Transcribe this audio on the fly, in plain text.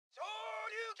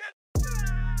Hey,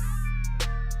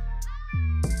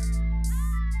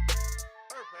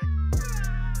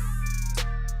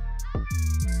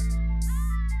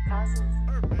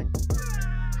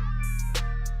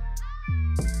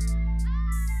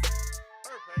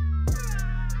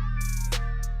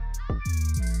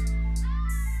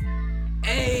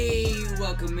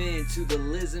 welcome in to the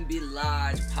Lisenby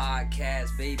Lodge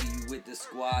podcast, baby. You with the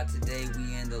squad today?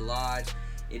 We in the lodge.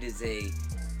 It is a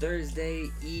Thursday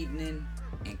evening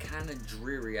and kind of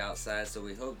dreary outside, so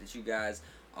we hope that you guys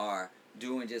are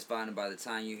doing just fine. And by the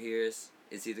time you hear us,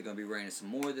 it's either gonna be raining some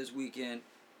more this weekend,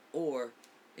 or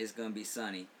it's gonna be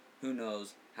sunny. Who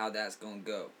knows how that's gonna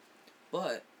go?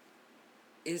 But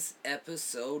it's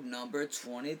episode number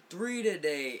 23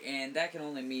 today, and that can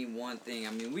only mean one thing. I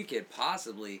mean, we could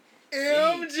possibly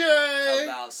MJ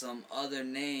about some other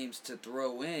names to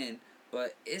throw in,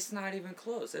 but it's not even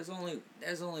close. There's only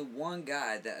one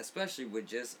guy that, especially with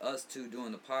just us two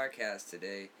doing the podcast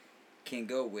today, can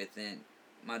go with. And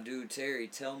my dude Terry,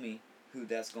 tell me who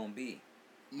that's gonna be.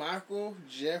 Michael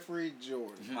Jeffrey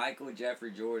Jordan. Michael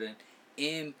Jeffrey Jordan,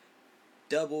 M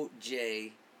double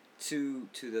J 2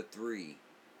 to the 3.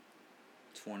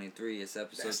 23. It's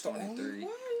episode That's 23. the only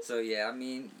one? So yeah, I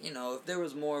mean, you know, if there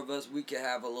was more of us, we could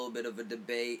have a little bit of a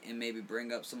debate and maybe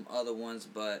bring up some other ones.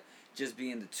 But just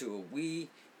being the two of we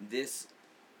this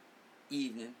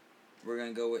evening, we're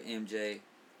gonna go with MJ.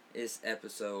 It's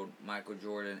episode Michael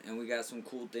Jordan, and we got some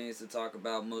cool things to talk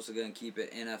about. Mostly gonna keep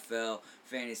it NFL.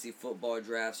 Fantasy football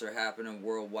drafts are happening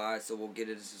worldwide, so we'll get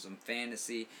into some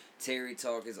fantasy. Terry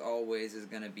talk, as always, is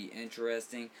gonna be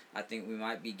interesting. I think we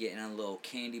might be getting a little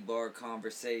candy bar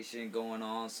conversation going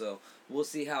on, so we'll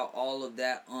see how all of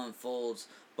that unfolds.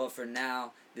 But for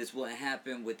now, this wouldn't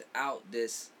happen without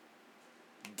this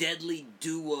deadly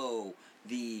duo,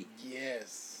 the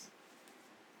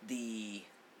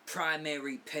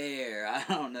primary pair. I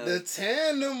don't know. The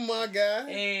tandem, my guy.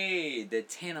 Hey, the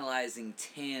tantalizing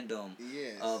tandem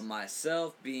of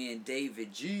myself being David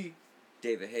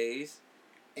Hayes,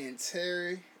 and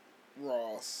Terry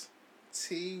Ross,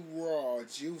 T-Raw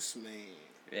Juice Man.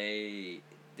 Hey,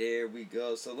 there we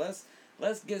go. So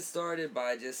let's get started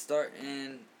by just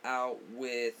starting out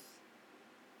with.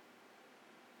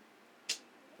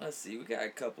 Let's see, we got a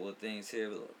couple of things here.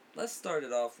 Let's start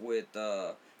it off with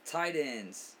tight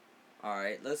ends.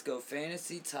 Alright, let's go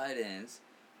fantasy tight ends.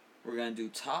 We're going to do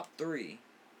top 3.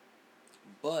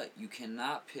 But you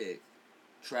cannot pick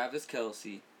Travis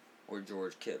Kelce or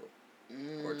George Kittle.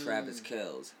 Or Travis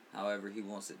Kelce, however he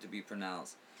wants it to be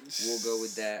pronounced. We'll go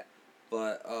with that.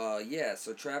 But, yeah,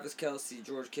 so Travis Kelce,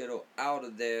 George Kittle out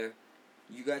of there.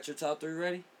 You got your top 3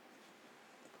 ready?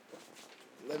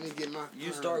 Let me get my...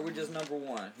 You start with just number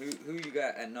 1. Who you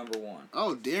got at number 1?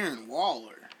 Oh, Darren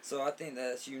Waller. So I think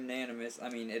that's unanimous. I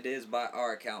mean, it is by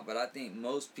our account, but I think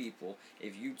most people,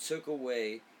 if you took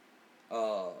away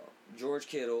George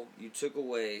Kittle, you took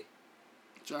away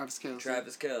Travis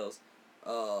Kelce,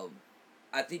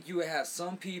 I think you would have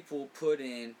some people put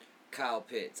in Kyle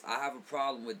Pitts. I have a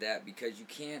problem with that because you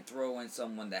can't throw in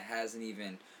someone that hasn't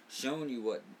even shown you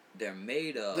what they're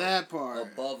made of. That part.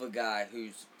 Above a guy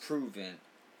who's proven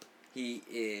he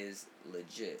is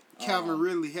legit. Calvin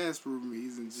Ridley has proven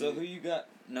he's legit. So who you got?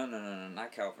 No,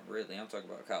 not Calvin Ridley. I'm talking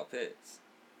about Kyle Pitts.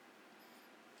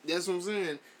 That's what I'm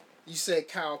saying. You said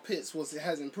Kyle Pitts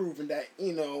hasn't proven that,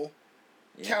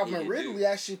 Calvin Ridley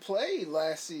actually played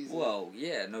last season. Well,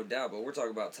 yeah, no doubt. But we're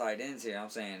talking about tight ends here. I'm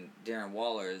saying Darren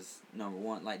Waller is number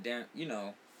 1. Like,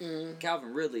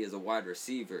 Calvin Ridley is a wide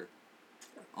receiver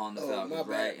on the Falcons,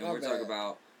 right? And we're talking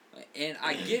about... And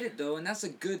I get it, though, and that's a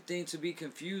good thing to be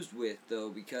confused with, though,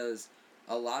 because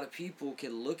a lot of people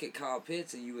can look at Kyle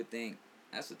Pitts and you would think,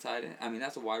 that's a tight end. I mean,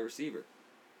 that's a wide receiver.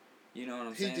 You know what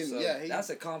I'm saying? That's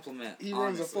a compliment. He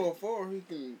runs a 4-4. He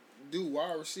can do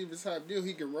wide receiver type deal.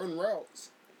 He can run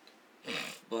routes.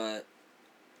 But,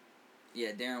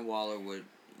 yeah, Darren Waller would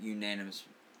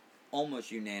almost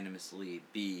unanimously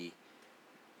be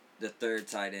the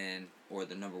 3rd tight end or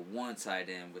the number 1 tight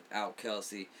end without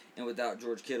Kelce and without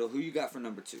George Kittle. Who you got for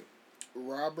number 2?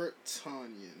 Robert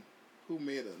Tonyan, who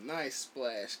made a nice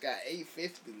splash. Got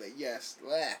 850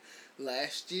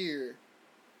 last year.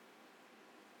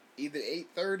 Either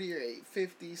 830 or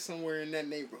 850, somewhere in that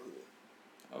neighborhood.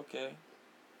 Okay.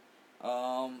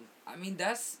 I mean,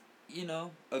 that's,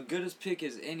 a good as pick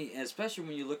as any, especially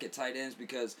when you look at tight ends,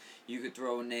 because you could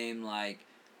throw a name like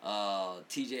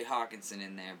T.J. Hawkinson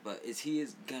in there, but he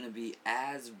going to be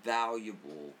as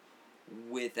valuable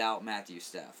without Matthew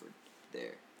Stafford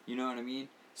there? You know what I mean?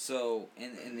 So,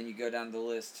 and then you go down the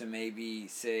list to maybe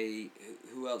say,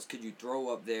 who else could you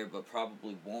throw up there but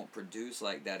probably won't produce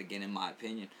like that again, in my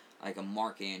opinion, like a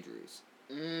Mark Andrews.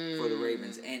 for the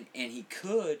Ravens, and he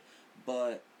could,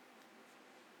 but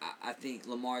I think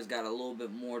Lamar's got a little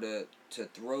bit more to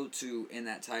throw to in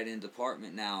that tight end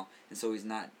department now, and so he's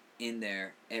not in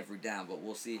there every down. But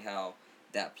we'll see how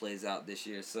that plays out this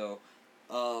year. So,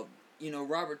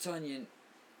 Robert Tonyan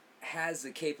has the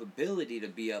capability to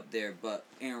be up there, but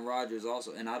Aaron Rodgers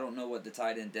also, and I don't know what the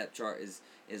tight end depth chart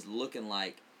is looking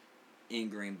like in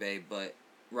Green Bay, but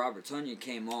Robert Tonyan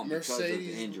came on because of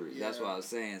the injury. Yeah. That's what I was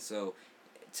saying. So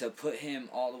to put him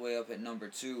all the way up at number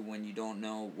 2 when you don't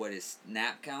know what his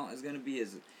snap count is going to be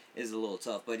is a little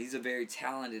tough. But he's a very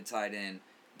talented tight end,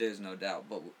 there's no doubt.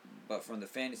 But from the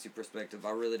fantasy perspective,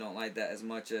 I really don't like that as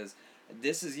much as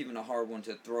this is even a hard one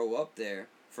to throw up there.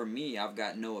 For me, I've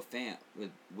got Noah Fant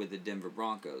with the Denver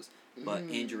Broncos, but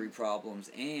injury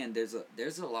problems, and there's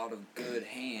a lot of good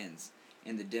hands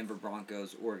in the Denver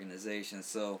Broncos organization.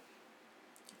 So,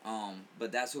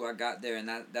 but that's who I got there, and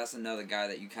that's another guy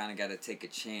that you kind of got to take a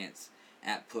chance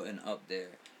at putting up there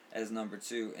as number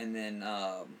 2, and then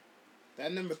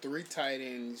that number 3 tight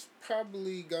end is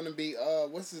probably gonna be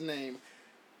what's his name?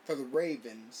 For the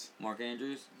Ravens. Mark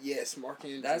Andrews? Yes, Mark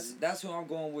Andrews. That's who I'm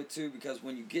going with too, because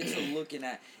when you get to looking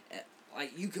at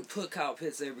like, you could put Kyle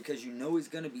Pitts there because you know he's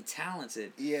going to be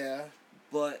talented. Yeah.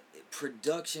 But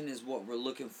production is what we're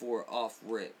looking for off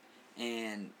rip.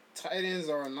 And tight ends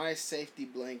are a nice safety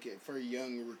blanket for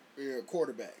young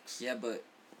quarterbacks. Yeah, but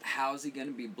how is he going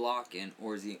to be blocking,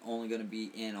 or is he only going to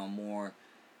be in on more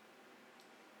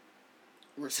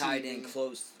tight end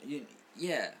close?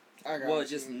 Yeah.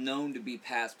 Just known to be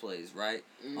pass plays, right?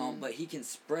 But he can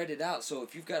spread it out. So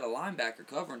if you've got a linebacker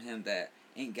covering him that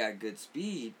ain't got good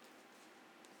speed,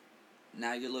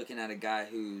 now you're looking at a guy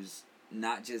who's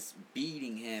not just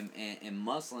beating him and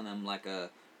muscling him like a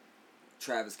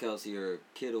Travis Kelce or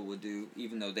Kittle would do,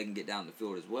 even though they can get down the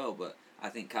field as well. But I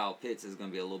think Kyle Pitts is going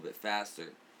to be a little bit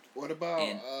faster. What about...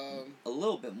 And a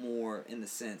little bit more, in the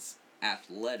sense,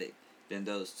 athletic than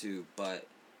those two. But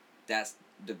that's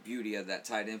the beauty of that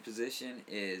tight end position,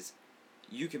 is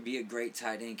you can be a great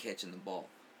tight end catching the ball.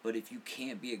 But if you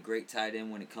can't be a great tight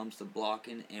end when it comes to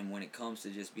blocking and when it comes to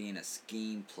just being a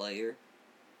scheme player,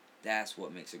 that's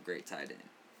what makes a great tight end.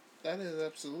 That is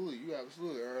absolutely. You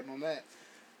absolutely are right on that.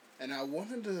 And I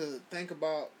wanted to think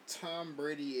about Tom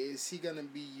Brady. Is he going to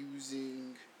be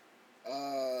using...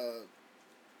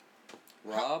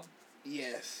 Rob?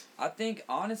 Yes. I think,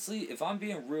 honestly, if I'm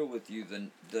being real with you,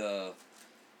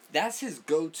 that's his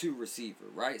go-to receiver,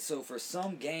 right? So for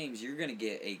some games, you're going to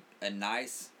get a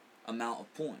nice amount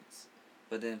of points.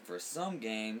 But then for some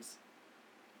games,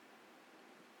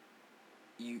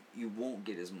 you won't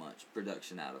get as much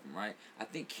production out of him, right? I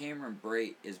think Cameron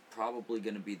Brate is probably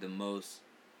going to be the most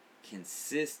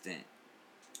consistent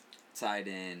tight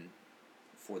end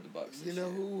for the Bucs. You know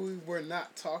who we were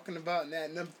not talking about in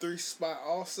that number 3 spot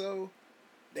also?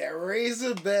 That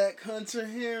Razorback Hunter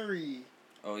Henry.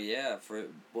 Oh yeah,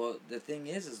 the thing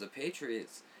is the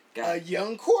Patriots got a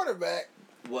young quarterback.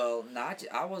 Well,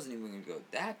 I wasn't even going to go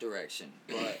that direction,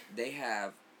 but they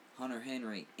have Hunter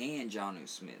Henry and Jonnu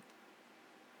Smith.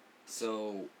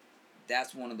 So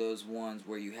that's one of those ones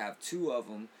where you have 2 of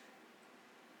them.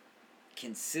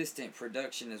 Consistent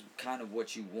production is kind of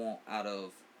what you want out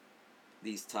of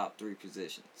these top 3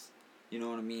 positions. You know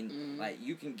what I mean? Mm-hmm. Like,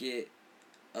 you can get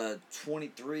a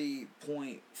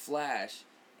 23-point flash,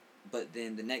 but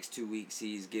then the next 2 weeks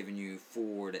he's giving you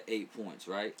 4 to 8 points,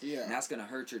 right? Yeah. And that's going to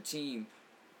hurt your team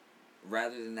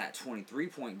rather than that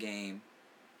 23-point game.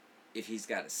 If he's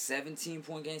got a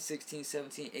 17-point game, 16,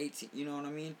 17, 18, you know what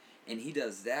I mean? And he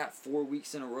does that 4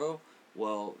 weeks in a row,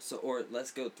 or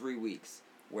let's go 3 weeks,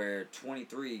 where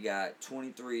 23 got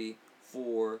 23,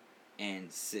 4,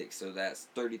 and 6. So that's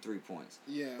 33 points.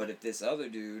 Yeah. But if this other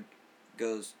dude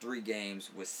goes 3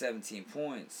 games with 17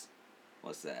 points,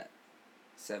 what's that?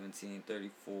 17,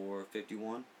 34,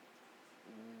 51? Ooh,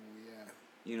 yeah.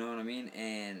 You know what I mean?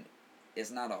 And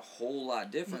it's not a whole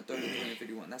lot different, 33 and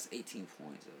 51. That's 18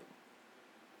 points, though.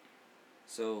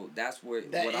 So that's where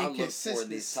what I look for in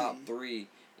these top 3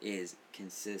 is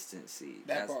consistency.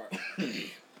 That's part.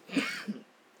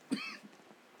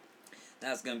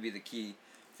 That's going to be the key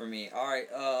for me. All right,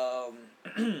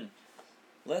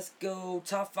 let's go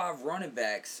top 5 running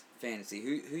backs fantasy.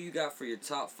 Who you got for your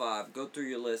top 5? Go through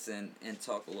your list and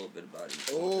talk a little bit about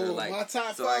it. Oh, my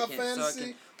top 5 fantasy? So I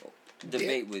can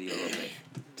debate with you a little bit.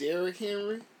 Derrick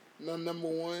Henry, my number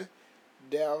 1.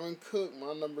 Dalvin Cook,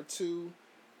 my number 2.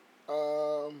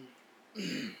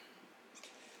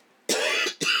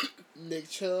 Nick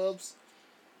Chubbs.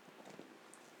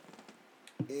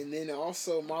 And then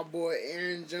also my boy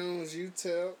Aaron Jones,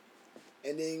 UTEP.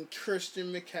 And then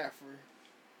Christian McCaffrey.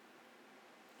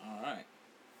 All right.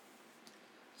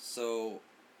 So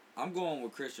I'm going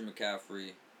with Christian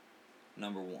McCaffrey,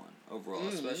 number one overall,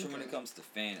 especially when it comes to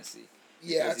fantasy.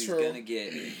 Yeah, because true.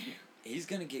 He's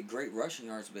gonna get great rushing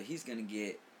yards, but he's gonna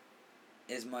get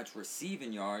as much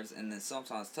receiving yards and then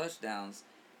sometimes touchdowns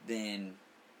than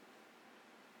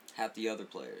half the other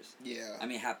players. Yeah. I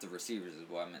mean, half the receivers is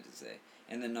what I meant to say.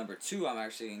 And then number two, I'm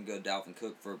actually going to go Dalvin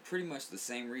Cook for pretty much the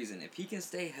same reason. If he can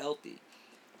stay healthy,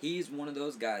 he's one of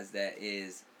those guys that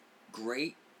is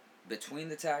great between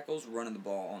the tackles, running the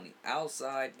ball on the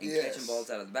outside, and catching balls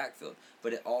out of the backfield.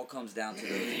 But it all comes down to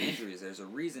those injuries. There's a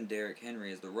reason Derrick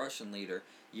Henry is the rushing leader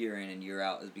year in and year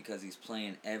out is because he's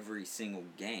playing every single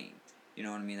game. You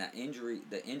know what I mean?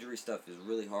 The injury stuff is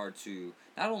really hard to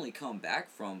not only come back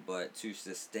from, but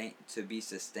to be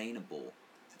sustainable.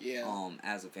 Yeah.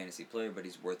 As a fantasy player, but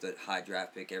he's worth a high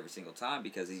draft pick every single time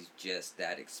because he's just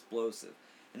that explosive.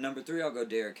 And number three, I'll go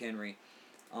Derrick Henry,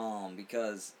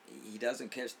 because he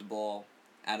doesn't catch the ball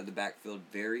out of the backfield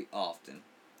very often,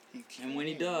 and when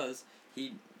he does,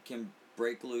 he can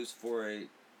break loose for a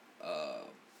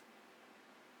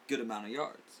good amount of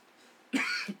yards.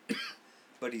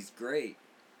 But he's great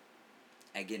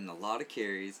at getting a lot of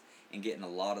carries and getting a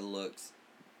lot of looks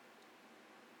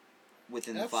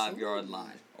within the 5-yard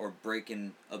line or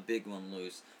breaking a big one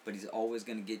loose. But he's always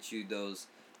going to get you those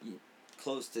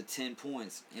close to 10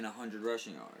 points in 100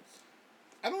 rushing yards.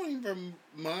 I don't even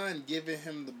mind giving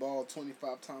him the ball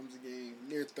 25 times a game,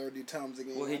 near 30 times a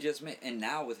game. Well, and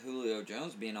now with Julio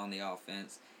Jones being on the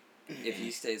offense, if he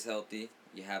stays healthy,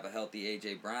 you have a healthy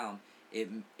A.J. Brown,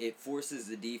 it forces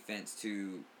the defense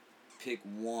to pick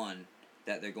one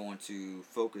that they're going to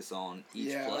focus on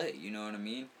each play. You know what I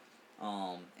mean?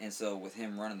 And so with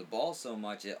him running the ball so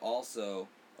much, it also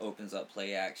opens up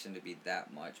play action to be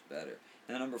that much better.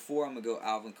 And number four, I'm going to go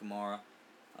Alvin Kamara.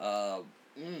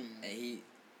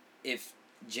 If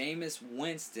Jameis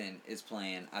Winston is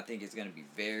playing, I think it's going to be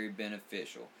very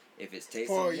beneficial. If it's Taysom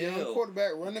for a Hill, young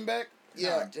quarterback, running back,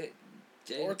 yeah,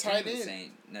 or tight end,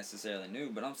 ain't necessarily new,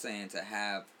 but I'm saying to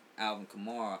have Alvin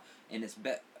Kamara, and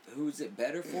who's it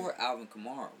better for? Alvin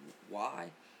Kamara. Why?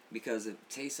 Because if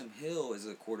Taysom Hill is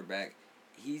a quarterback,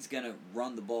 he's gonna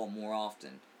run the ball more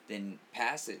often than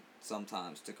pass it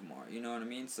sometimes to Kamara. You know what I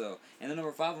mean? So, and then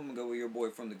number five, I'm gonna go with your boy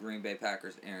from the Green Bay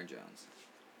Packers, Aaron Jones.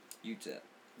 UTEP.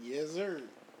 Yes, sir.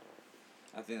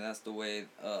 I think that's the way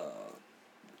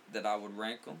that I would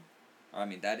rank them. I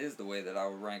mean, that is the way that I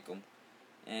would rank them.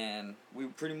 And we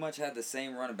pretty much had the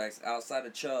same running backs outside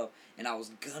of Chubb. And I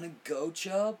was going to go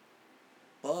Chubb,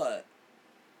 but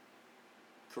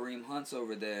Kareem Hunt's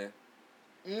over there.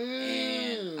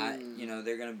 And,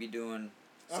 they're going to be doing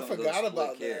some of those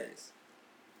split carries.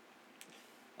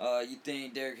 You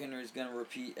think Derrick Henry is going to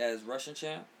repeat as rushing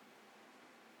champ?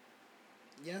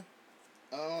 Yeah.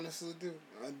 I honestly do.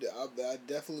 I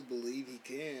definitely believe he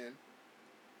can.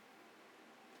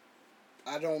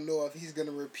 I don't know if he's going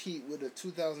to repeat with a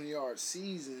 2,000-yard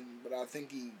season, but I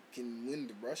think he can win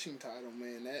the rushing title,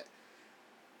 man. That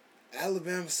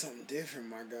Alabama's something different,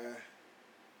 my guy.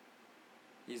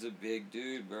 He's a big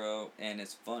dude, bro, and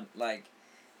it's fun. Like,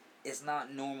 it's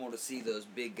not normal to see those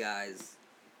big guys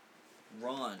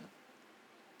run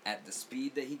at the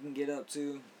speed that he can get up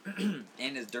to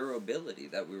and his durability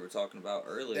that we were talking about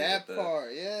earlier. That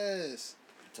part, yes.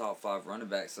 Top 5 running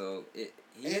back, so he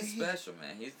is special,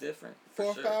 man. He's different.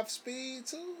 4.5 speed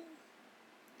too.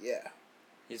 Yeah.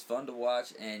 He's fun to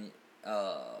watch, and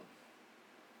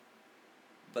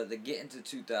but the getting to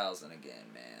 2,000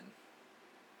 again, man.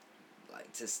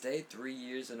 Like, to stay 3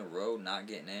 years in a row not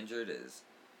getting injured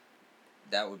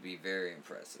that would be very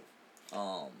impressive.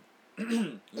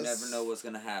 You never know what's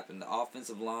gonna happen. The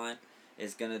offensive line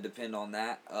is gonna depend on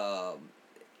that.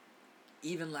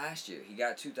 Even last year, he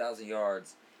got 2,000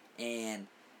 yards, and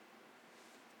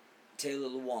Taylor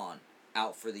Lewan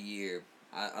out for the year.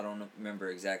 I don't remember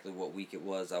exactly what week it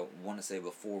was. I want to say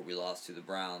before we lost to the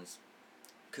Browns.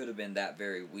 Could have been that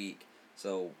very week.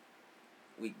 So,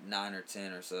 week 9 or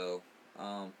 10 or so.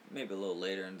 Maybe a little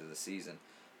later into the season.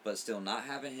 But still, not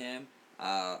having him.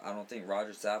 I don't think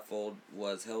Roger Saffold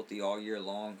was healthy all year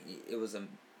long. It was a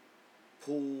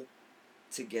pull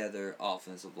together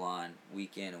offensive line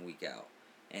week in and week out.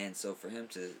 And so for him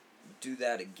to do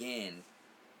that again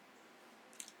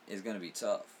is going to be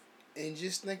tough. And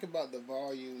just think about the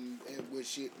volume at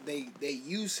which they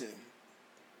use him.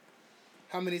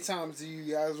 How many times do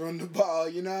you guys run the ball?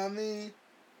 You know what I mean?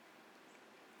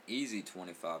 Easy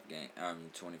 25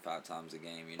 times a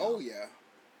game, you know. Oh, yeah.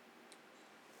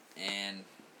 And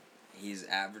he's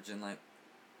averaging like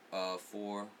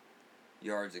 4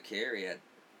 yards a carry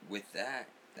with that.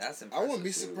 That's impressive. I wouldn't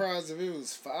be surprised if it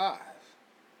was 5.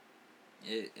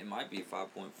 It might be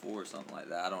 5.4 or something like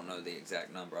that. I don't know the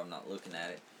exact number. I'm not looking at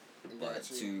it. But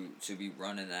to be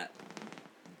running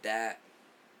that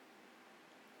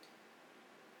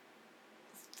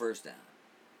first down,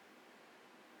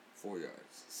 4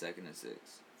 yards, 2nd and 6,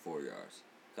 4 yards,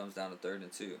 comes down to 3rd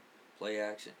and 2, play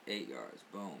action, 8 yards,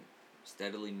 boom,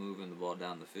 steadily moving the ball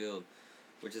down the field,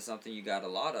 which is something you got a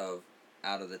lot of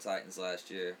out of the Titans last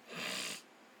year.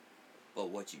 But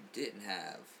what you didn't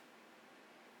have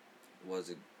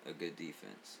was a good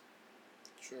defense.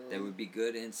 True. They would be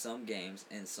good in some games,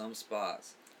 in some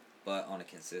spots, but on a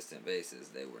consistent basis,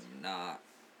 they were not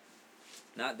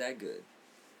that good.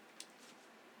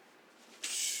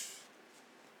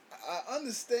 I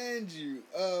understand you,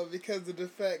 because of the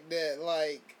fact that,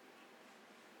 like,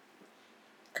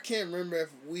 I can't remember if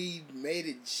we made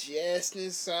it just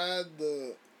inside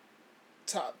the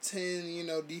top 10,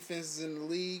 defenses in the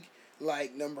league,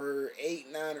 like number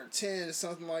 8, 9, or 10, or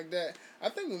something like that. I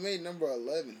think we made number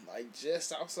 11, like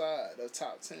just outside of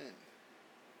top 10.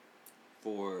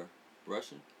 For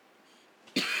rushing?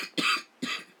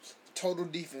 Total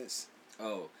defense.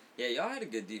 Oh, yeah, y'all had a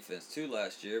good defense too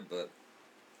last year, but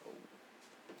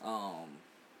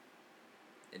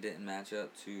it didn't match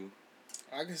up to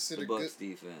I consider the Bucks good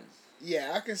defense.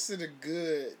 Yeah, I consider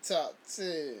good top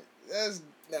 10.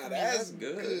 That's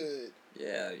good.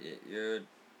 Yeah, you're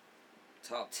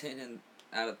top 10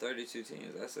 out of 32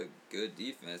 teams. That's a good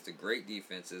defense. The great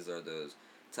defenses are those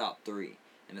top 3,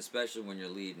 and especially when you're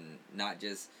leading, not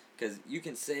just because you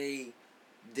can say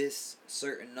this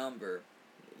certain number,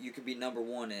 you could be number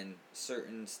 1 in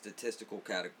certain statistical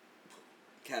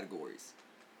categories.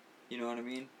 You know what I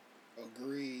mean?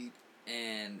 Agreed.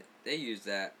 And they use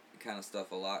that kind of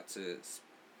stuff a lot to.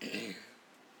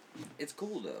 It's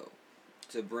cool though,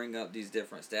 to bring up these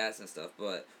different stats and stuff.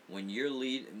 But when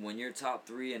you're top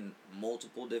 3 in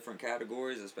multiple different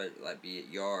categories, especially like be it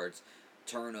yards,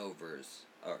 turnovers,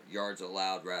 or yards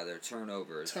allowed rather,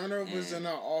 turnovers. Turnovers in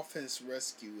our offense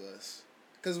rescue us,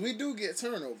 cause we do get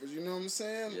turnovers. You know what I'm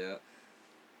saying? Yeah.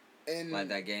 And like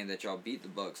that game that y'all beat the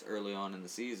Bucks early on in the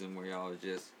season, where y'all was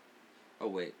just. Oh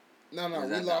wait. No, we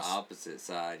lost. The opposite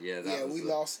side. Yeah, we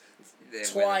lost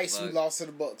twice. We lost to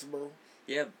the Bucks, bro.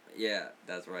 Yeah,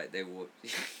 that's right. They whooped.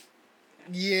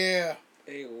 Yeah.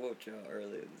 They whooped y'all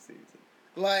early in the season.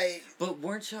 Like. But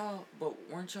weren't y'all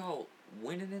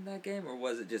winning in that game, or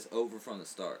was it just over from the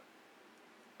start?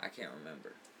 I can't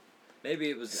remember.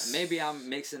 Maybe I'm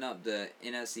mixing up the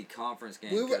NFC conference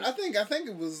game. I think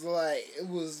it was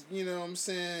you know what I'm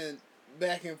saying,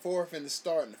 back and forth in the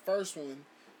start in the first one.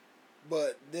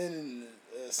 But then in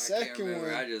the second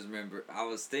one... I just remember... I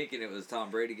was thinking it was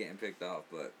Tom Brady getting picked off,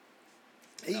 but...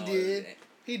 He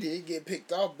did get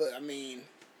picked off, but, I mean...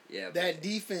 Yeah, that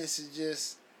defense is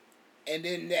just... And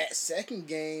then that second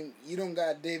game, you don't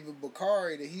got David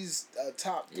Bakari, that he's a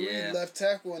top 3 left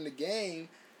tackle in the game.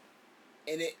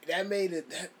 And that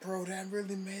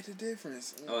really made a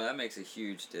difference. Oh, that makes a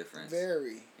huge difference.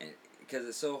 Very. Because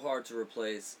it's so hard to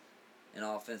replace...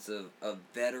 a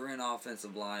veteran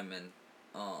offensive lineman,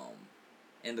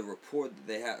 and the rapport that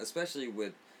they have, especially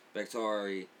with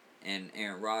Bakhtiari and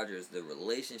Aaron Rodgers, the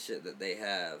relationship that they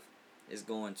have is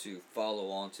going to follow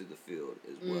onto the field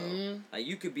as well. Mm-hmm. Like,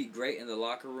 you could be great in the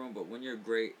locker room, but when you're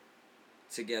great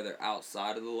together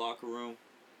outside of the locker room,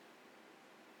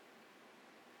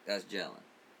 that's gelling.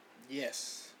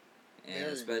 Yes. And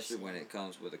especially when it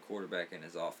comes with a quarterback and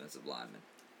his offensive lineman.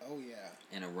 Oh, yeah.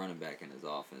 And a running back in his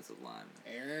offensive lineman.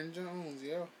 Aaron Jones,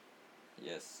 yeah.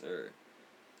 Yes, sir.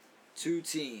 2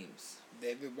 teams.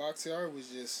 David Bakhtiari was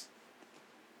just...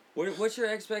 What's your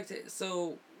expectation?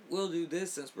 So, we'll do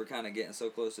this since we're kind of getting so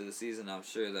close to the season. I'm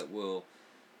sure that we'll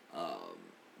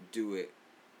do it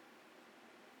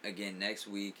again next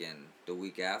week and the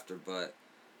week after. But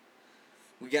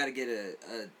we got to get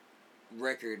a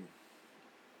record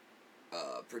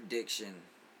prediction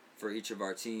for each of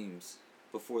our teams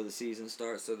before the season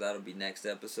starts, so that'll be next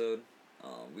episode.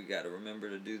 We got to remember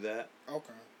to do that.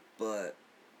 Okay. But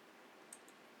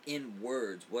in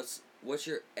words, what's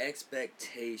your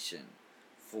expectation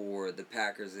for the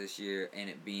Packers this year, and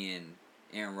it being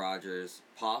Aaron Rodgers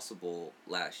possible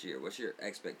last year? What's your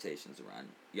expectations around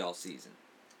y'all season?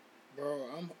 Bro,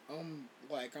 I'm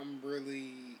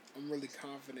really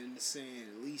confident in saying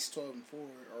at least 12-4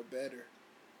 or better.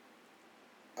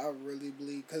 I really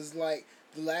believe, cause like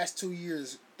the last 2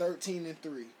 years, 13-3.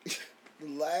 The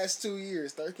last 2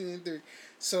 years, 13-3.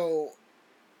 So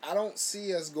I don't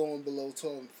see us going below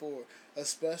 12-4,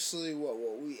 especially what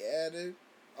we added,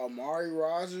 Amari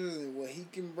Rodgers and what he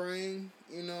can bring.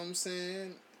 You know what I'm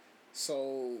saying?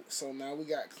 So now we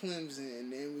got Clemson,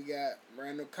 and then we got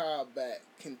Randall Cobb back.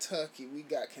 Kentucky, we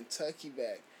got Kentucky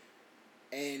back,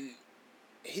 and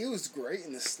he was great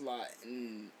in the slot,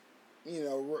 and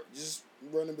just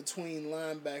running between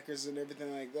linebackers and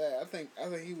everything like that. I think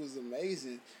he was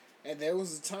amazing, and there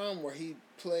was a time where he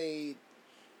played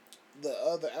the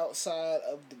other outside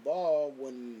of the ball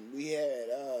when we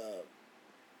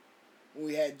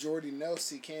had Jordy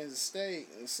Nelson, Kansas State,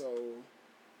 and so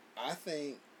I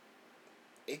think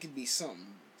it could be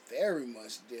something very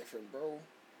much different, bro,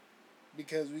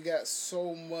 because we got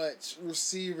so much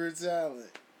receiver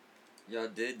talent. Y'all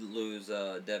did lose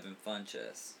Devin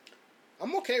Funchess.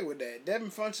 I'm okay with that.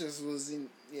 Devin Funchess was in,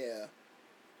 yeah.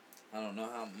 I don't know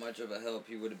how much of a help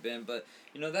he would have been, but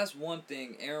that's one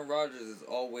thing. Aaron Rodgers has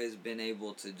always been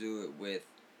able to do it with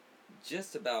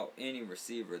just about any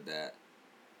receiver that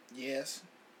Yes.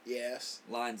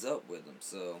 lines up with him.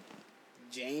 So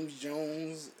James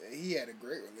Jones, he had a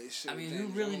great relationship. I mean, with who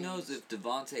James really Jones. knows if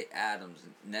Devontae Adams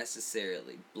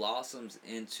necessarily blossoms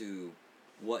into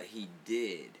what he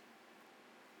did,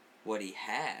 what he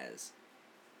has,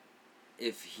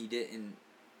 if he didn't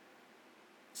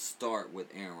start with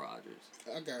Aaron Rodgers.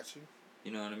 I got you.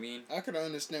 You know what I mean? I can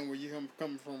understand where you're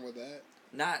coming from with that.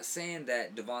 Not saying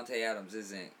that Devontae Adams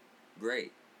isn't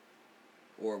great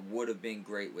or would have been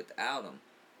great without him,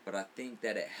 but I think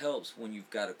that it helps when you've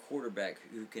got a quarterback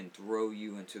who can throw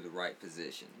you into the right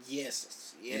position.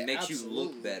 Yes. Yeah, it makes absolutely. you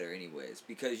look better anyways,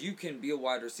 because you can be a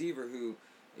wide receiver who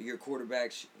your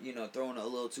quarterback's throwing it a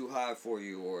little too high for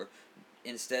you, or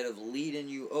instead of leading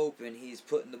you open, he's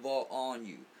putting the ball on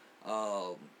you.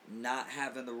 Not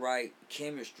having the right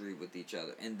chemistry with each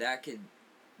other, and that could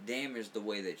damage the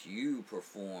way that you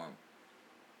perform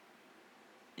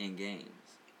in games.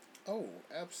 Oh,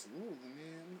 absolutely,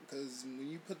 man. Because when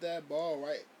you put that ball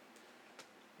right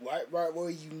where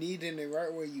you need it and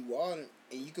right where you want it,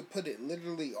 and you could put it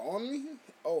literally on me,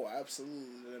 oh,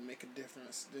 absolutely, that'll make a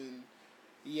difference. Then,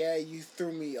 yeah, you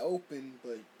threw me open,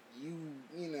 but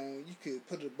you could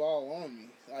put the ball on me.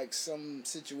 Like, some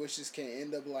situations can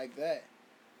end up like that.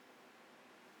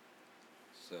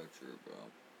 So true, bro.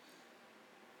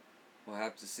 We'll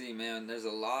have to see, man. There's a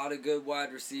lot of good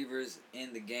wide receivers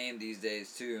in the game these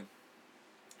days, too.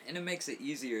 And it makes it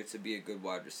easier to be a good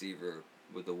wide receiver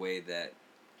with the way that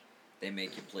they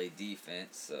make you play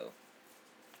defense, so.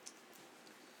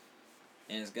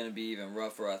 And it's going to be even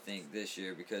rougher, I think, this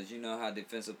year, because you know how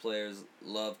defensive players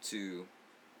love to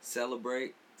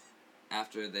celebrate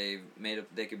after they've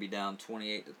they could be down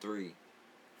 28-3,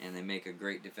 and they make a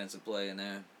great defensive play, and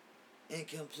they're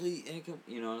incomplete,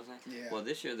 you know what I'm saying? Yeah. Well,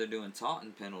 this year they're doing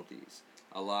taunting penalties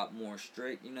a lot more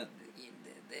strict.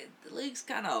 The league's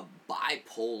kind of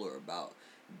bipolar about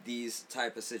these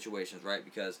type of situations, right?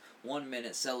 Because 1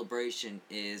 minute celebration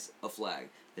is a flag.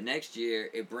 The next year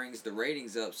it brings the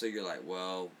ratings up, so you're like,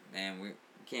 well, man, we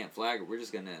can't flag it. We're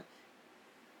just going to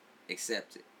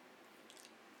accept it.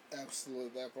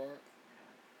 Absolutely, that part.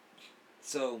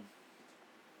 So,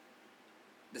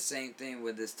 the same thing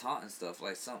with this taunting stuff.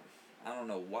 Like, I don't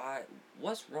know why.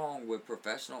 What's wrong with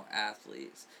professional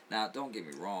athletes? Now, don't get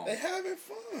me wrong. They having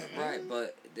fun, man. Right,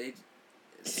 but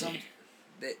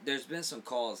there's been some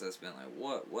calls that's been like,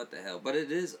 what the hell? But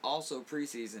it is also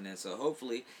preseason, and so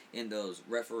hopefully in those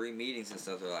referee meetings and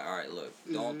stuff, they're like, all right, look,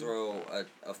 don't throw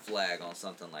a flag on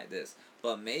something like this.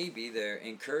 But maybe they're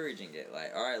encouraging it.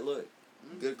 Like, all right, look,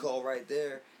 good call right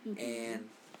there, and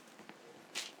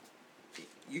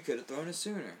you could have thrown it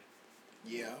sooner.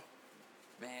 Yeah.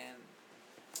 Man,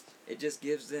 it just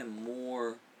gives them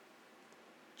more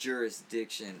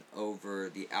jurisdiction over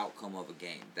the outcome of a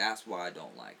game. That's why I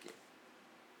don't like it.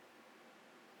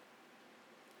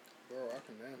 Bro, I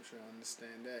can damn sure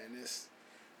understand that. And it's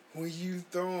when you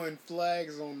throwing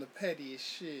flags on the pettiest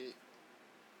shit.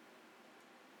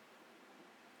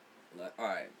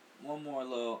 Alright, one more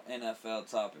little NFL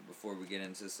topic before we get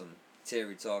into some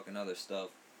Terry talk and other stuff.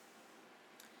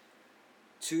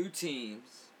 2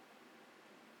 teams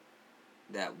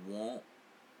that will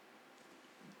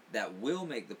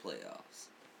make the playoffs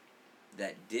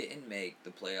that didn't make the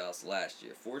playoffs last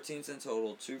year. 4 teams in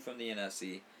total, 2 from the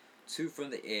NFC, 2 from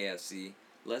the AFC.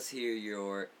 Let's hear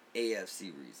your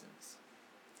AFC reasons.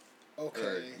 Okay.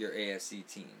 Or your AFC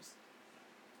teams.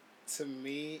 To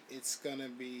me, it's gonna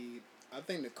be. I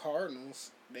think the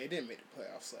Cardinals. They didn't make the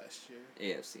playoffs last year.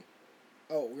 AFC.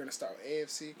 Oh, we're gonna start with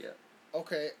AFC. Yeah.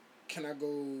 Okay, can I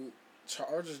go?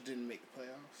 Chargers didn't make the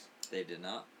playoffs. They did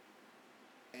not.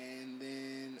 And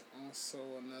then also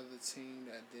another team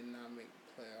that did not make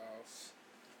the playoffs.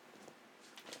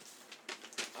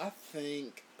 I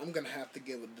think I'm gonna have to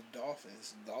give it the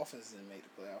Dolphins. The Dolphins didn't make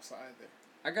the playoffs either.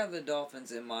 I got the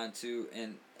Dolphins in mind too,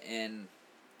 and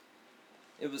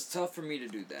it was tough for me to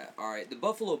do that. All right, the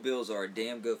Buffalo Bills are a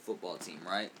damn good football team,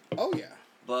 right? Oh yeah.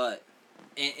 But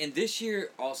and this year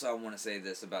also, I want to say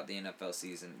this about the NFL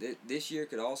season. This year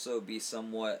could also be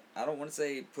somewhat, I don't want to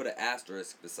say put an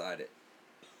asterisk beside it,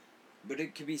 but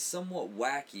it could be somewhat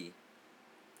wacky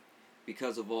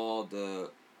because of all the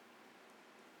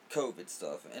COVID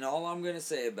stuff. And all I'm going to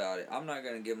say about it, I'm not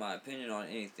going to give my opinion on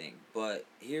anything, but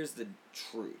here's the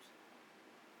truth.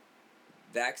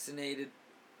 Vaccinated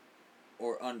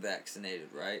or unvaccinated,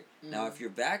 right? Mm-hmm. Now, if you're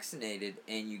vaccinated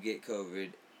and you get COVID,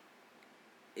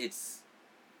 it's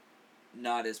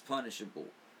not as punishable,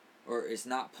 or it's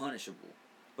not punishable.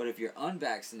 But if you're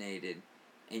unvaccinated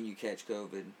and you catch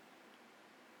COVID,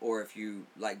 or if you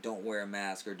like don't wear a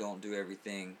mask or don't do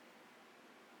everything,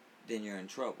 then you're in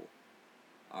trouble.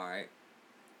 All right.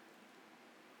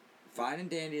 Fine and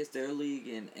dandy, it's their league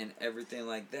and everything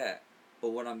like that.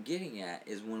 But what I'm getting at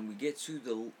is when we get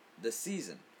to the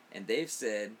season, and they've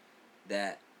said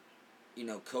that,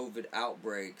 COVID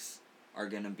outbreaks are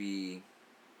gonna be,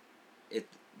 if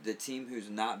the team who's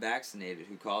not vaccinated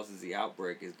who causes the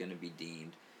outbreak is gonna be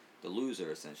deemed the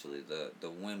loser. Essentially, the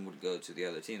win would go to the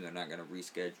other team. They're not gonna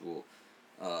reschedule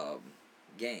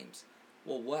games.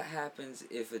 Well, what happens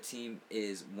if a team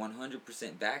is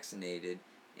 100% vaccinated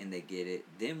and they get it?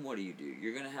 Then what do?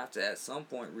 You're going to have to, at some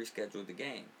point, reschedule the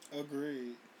game.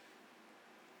 Agreed.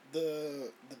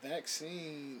 The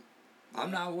vaccine...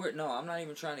 I'm not worried. No, I'm not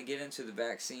even trying to get into the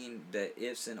vaccine, the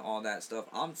ifs and all that stuff.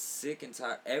 I'm sick and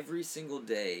tired. Every single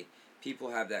day, people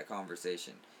have that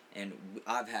conversation. And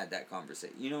I've had that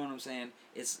conversation. You know what I'm saying?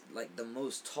 It's like the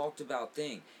most talked about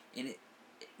thing. And it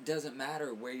doesn't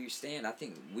matter where you stand. I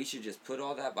think we should just put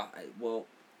all that behind. Well,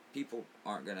 people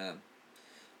aren't going to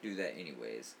do that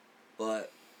anyways.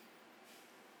 But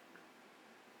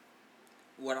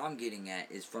what I'm getting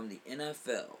at is from the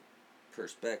NFL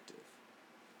perspective.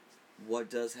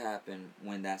 What does happen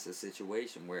when that's a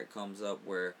situation where it comes up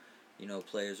where,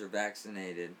 players are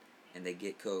vaccinated and they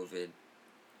get COVID,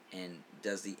 and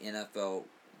does the NFL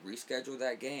reschedule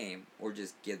that game or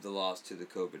just give the loss to the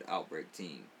COVID outbreak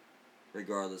team,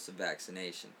 regardless of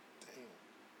vaccination?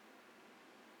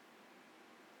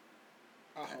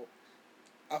 Damn.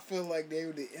 I feel like they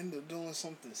would end up doing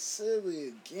something silly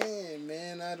again,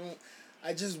 man.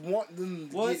 I just want them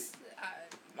to get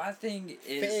my thing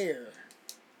is fair.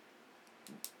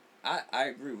 I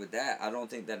agree with that. I don't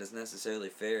think that it's necessarily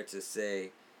fair to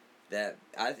say that.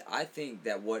 I think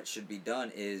that what should be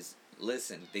done is,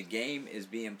 listen, the game is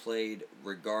being played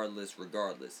regardless.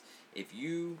 If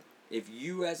you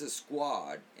as a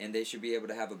squad, and they should be able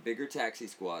to have a bigger taxi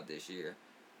squad this year,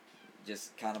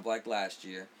 just kind of like last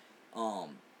year.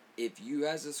 If you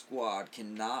as a squad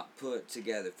cannot put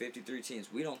together 53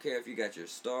 teams, we don't care if you got your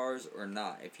stars or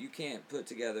not. If you can't put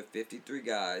together 53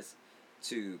 guys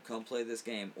to come play this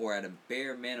game, or at a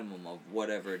bare minimum of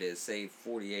whatever it is, say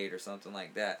 48 or something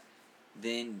like that,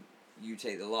 then you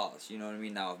take the loss. You know what I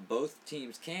mean? Now, if both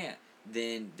teams can't,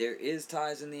 then there is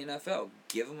ties in the NFL.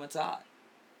 Give them a tie.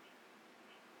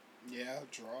 Yeah,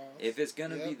 draws. If it's going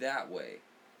to be that way.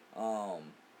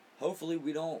 Hopefully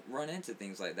we don't run into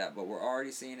things like that, but we're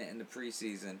already seeing it in the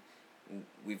preseason.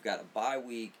 We've got a bye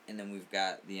week, and then we've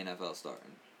got the NFL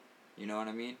starting. You know what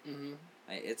I mean? Mm-hmm.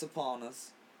 It's upon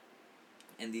us,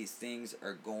 and these things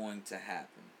are going to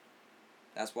happen.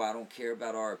 That's why I don't care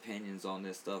about our opinions on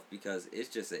this stuff, because it's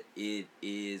just it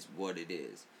is what it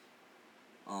is.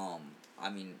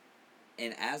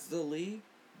 And as the league,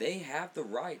 they have the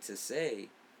right to say,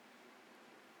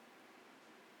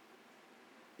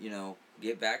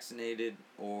 get vaccinated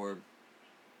or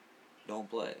don't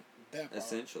play. That part.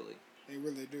 Essentially. They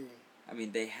really do. I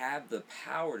mean, they have the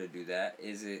power to do that.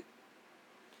 Is it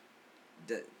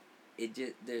that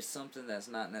there's something that's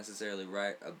not necessarily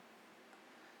right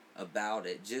about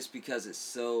it, just because it's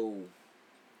so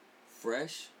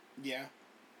fresh. Yeah.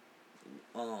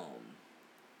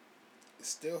 It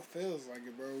still feels like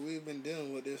it, bro. We've been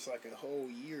dealing with this like a whole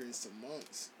year and some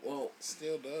months. Well, it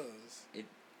still does. It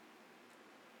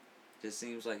just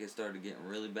seems like it started getting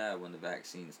really bad when the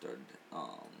vaccine started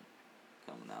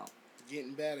coming out.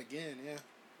 Getting bad again,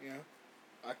 yeah.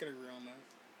 I can agree on that.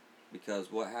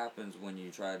 Because what happens when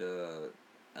you try to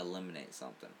eliminate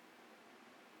something?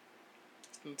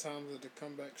 Sometimes it'll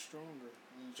come back stronger.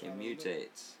 It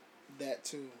mutates. That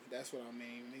too. That's what I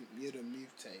mean. It'll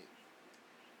mutate.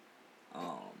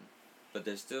 But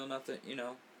there's still nothing,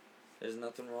 there's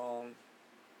nothing wrong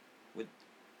with,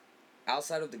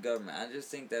 outside of the government. I just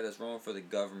think that it's wrong for the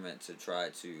government to try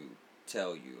to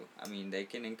tell you. I mean, they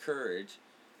can encourage,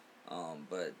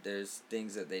 but there's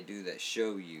things that they do that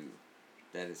show you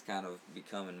that is kind of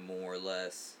becoming more or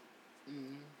less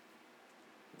Mm-hmm.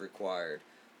 required.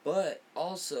 But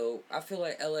also, I feel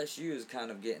like LSU is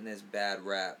kind of getting this bad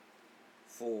rap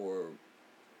for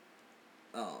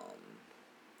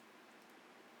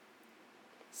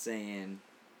saying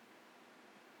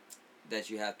that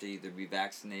you have to either be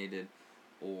vaccinated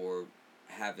or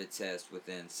have a test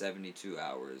within 72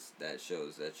 hours that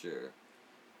shows that you're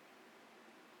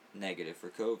negative for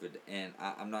COVID. And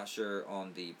I'm not sure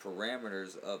on the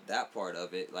parameters of that part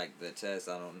of it, like the test.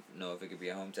 I don't know if it could be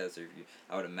a home test or if you.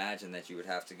 I would imagine that you would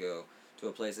have to go to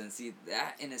a place and see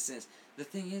that. In a sense, the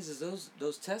thing is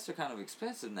those tests are kind of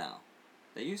expensive now.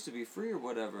 They used to be free or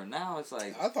whatever. Now it's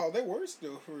like I thought they were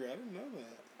still free. I didn't know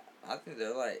that. I think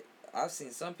they're like I've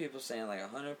seen some people saying like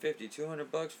 $150,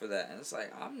 $200 for that, and it's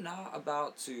like I'm not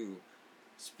about to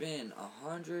spend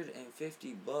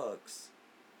 $150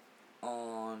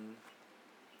 on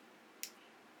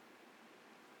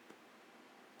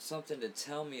something to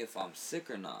tell me if I'm sick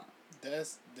or not.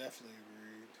 That's definitely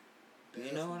agreed.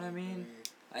 You know what I mean?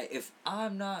 Like, if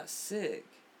I'm not sick,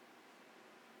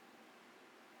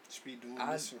 should be doing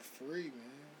this for free,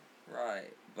 man.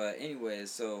 Right. But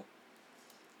anyways, so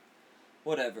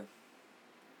whatever.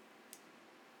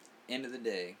 End of the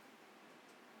day,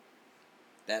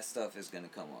 that stuff is gonna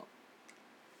come up.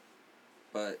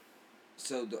 But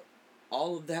so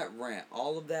all of that rant,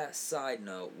 all of that side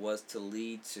note was to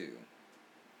lead to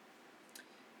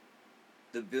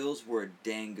the Bills were a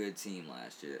dang good team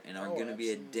last year and are going to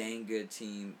be a dang good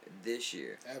team this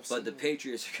year. Absolutely. But the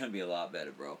Patriots are going to be a lot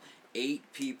better, bro. 8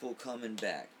 people coming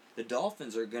back. The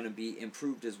Dolphins are going to be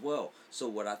improved as well. So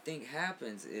what I think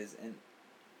happens is, and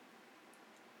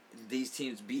these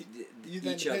teams beat each other up. You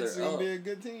think the Patriots are going to be a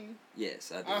good team?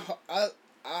 Yes, I do.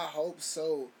 I hope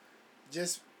so.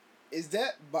 Just, is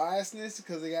that biasness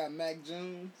because they got Mac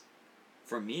Jones?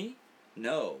 For me?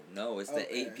 No, it's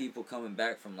the 8 people coming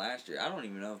back from last year. I don't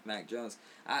even know if Mac Jones...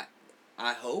 I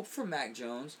hope for Mac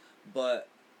Jones, but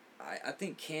I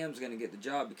think Cam's going to get the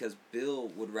job because Bill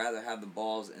would rather have the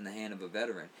balls in the hand of a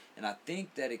veteran. And I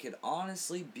think that it could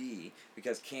honestly be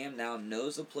because Cam now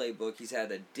knows the playbook. He's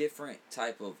had a different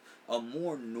type of... a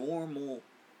more normal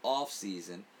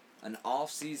offseason. An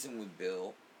offseason with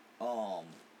Bill.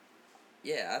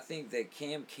 Yeah, I think that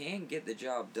Cam can get the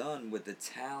job done with the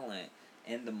talent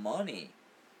and the money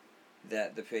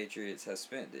that the Patriots have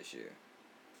spent this year.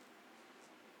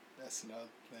 That's another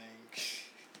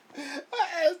thing.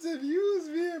 I asked if you was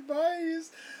being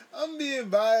biased. I'm being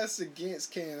biased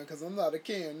against Cam because I'm not a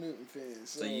Cam Newton fan.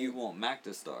 So you want Mac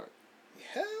to start?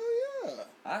 Hell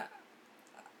yeah.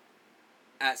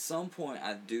 At some point,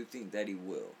 I do think that he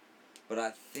will. But I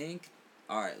think...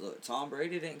 Alright, look. Tom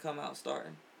Brady didn't come out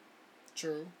starting.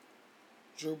 True.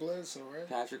 Drew Bledsoe, right?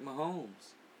 Patrick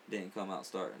Mahomes didn't come out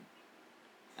starting.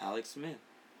 Alex Smith.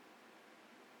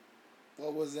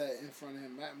 What was that in front of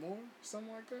him? Matt Moore?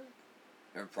 Something like that?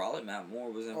 Or probably Matt Moore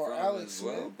was in front of him as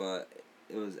well. But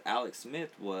it was Alex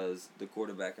Smith was the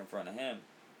quarterback in front of him.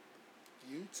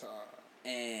 Utah.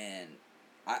 And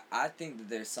I think that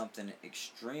there's something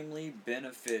extremely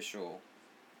beneficial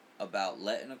about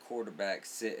letting a quarterback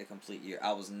sit a complete year.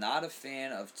 I was not a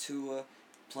fan of Tua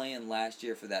playing last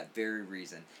year for that very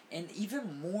reason. And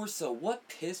even more so, what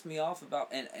pissed me off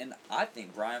about... And I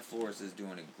think Brian Flores is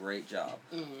doing a great job.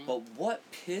 Mm-hmm. But what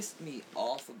pissed me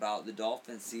off about the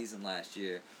Dolphins season last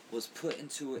year was putting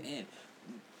Tua in.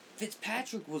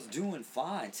 Fitzpatrick was doing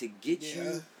fine to get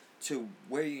you to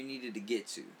where you needed to get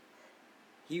to.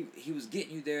 He was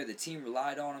getting you there. The team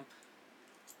relied on him.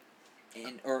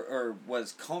 And or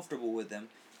was comfortable with him.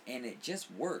 And it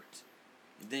just worked.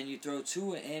 Then you throw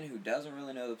Tua in, who doesn't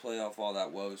really know the playoff all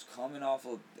that well, who's coming off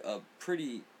of a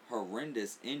pretty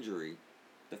horrendous injury.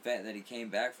 The fact that he came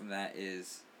back from that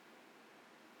is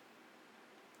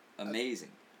amazing.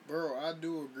 Bro, I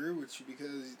do agree with you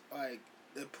because, like,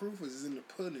 the proof is in the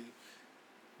pudding.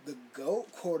 The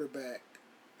GOAT quarterback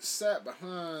sat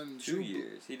behind 2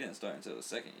 years. He didn't start until the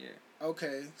second year.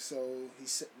 Okay, so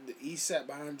he sat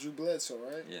behind Drew Bledsoe,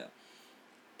 right? Yeah.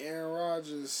 Aaron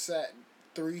Rodgers sat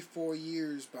 3-4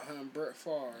 years behind Brett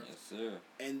Favre. Yes, sir.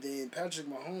 And then Patrick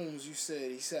Mahomes, you said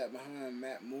he sat behind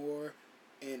Matt Moore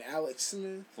and Alex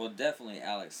Smith. Well, definitely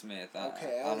Alex Smith. I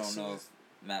don't know if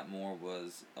Matt Moore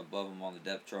was above him on the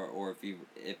depth chart or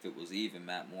if it was even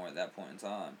Matt Moore at that point in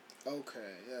time.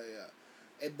 Okay,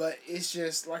 yeah. But it's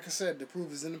just, like I said, the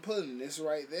proof is in the pudding. It's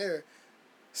right there.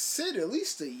 Sit at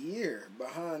least a year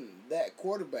behind that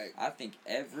quarterback. I think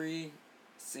every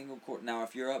single quarter... Now,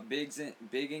 if you're up big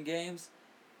in games...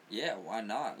 Yeah, why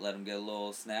not? Let him get a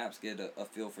little snaps, get a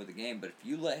feel for the game. But if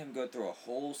you let him go through a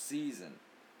whole season,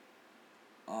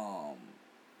 more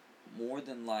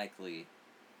than likely,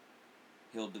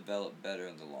 he'll develop better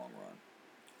in the long run.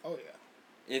 Oh, yeah.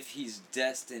 If he's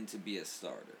destined to be a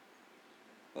starter.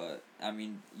 But, I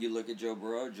mean, you look at Joe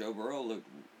Burrow. Joe Burrow looked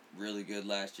really good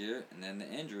last year, and then the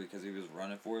injury because he was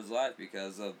running for his life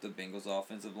because of the Bengals'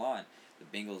 offensive line.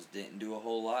 The Bengals didn't do a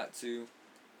whole lot to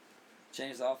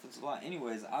change the offensive line.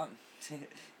 Anyways, I'm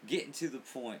getting to the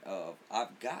point of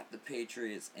I've got the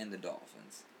Patriots and the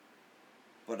Dolphins,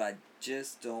 but I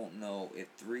just don't know if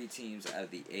 3 teams out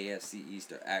of the AFC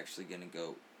East are actually going to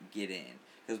go get in.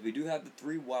 Because we do have the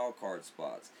 3 wild card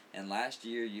spots, and last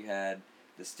year you had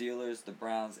the Steelers, the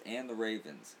Browns, and the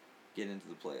Ravens get into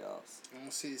the playoffs. I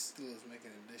don't see the Steelers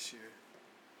making it this year.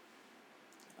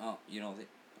 Oh, you don't think?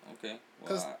 Okay.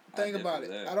 Because think about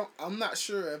it. I'm not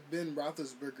sure if Ben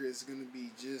Roethlisberger is going to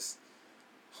be just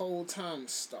whole time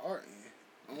starting.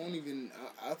 I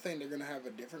think they're going to have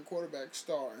a different quarterback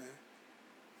starting.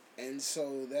 And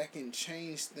so that can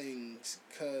change things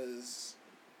because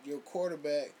your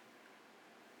quarterback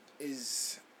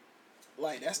is,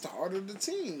 like, that's the heart of the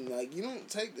team. Like, you don't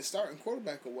take the starting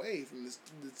quarterback away from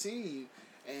the team.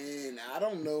 And I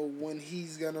don't know when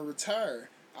he's going to retire.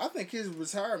 I think his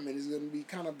retirement is going to be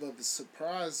kind of a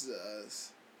surprise to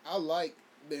us. I like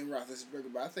Ben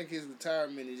Roethlisberger, but I think his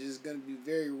retirement is just going to be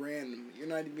very random. You're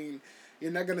not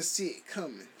going to see it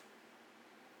coming.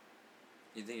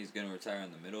 You think he's going to retire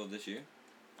in the middle of this year?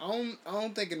 I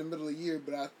don't think in the middle of the year,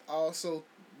 but I also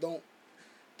don't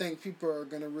think people are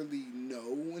going to really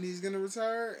know when he's going to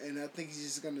retire, and I think he's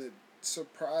just going to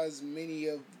surprise many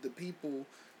of the people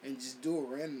and just do it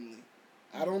randomly.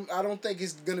 I don't think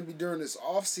it's gonna be during this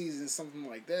off season, something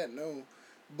like that. No,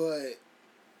 but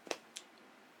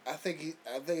I think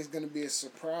it's gonna be a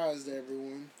surprise to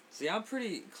everyone. See, I'm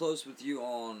pretty close with you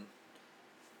on.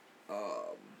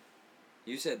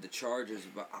 You said the Chargers,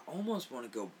 but I almost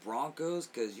want to go Broncos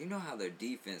because you know how their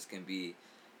defense can be,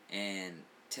 and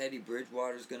Teddy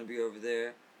Bridgewater's gonna be over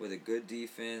there with a good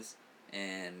defense,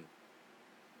 and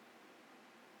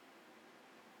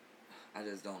I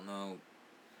just don't know.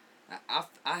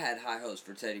 I had high hopes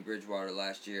for Teddy Bridgewater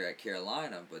last year at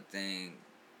Carolina, but then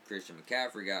Christian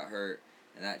McCaffrey got hurt,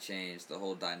 and that changed the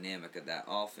whole dynamic of that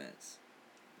offense.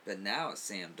 But now it's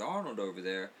Sam Darnold over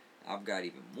there. I've got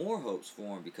even more hopes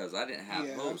for him because I didn't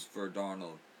have hopes for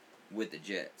Darnold with the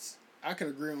Jets. I can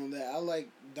agree on that. I like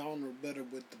Darnold better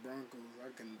with the Broncos.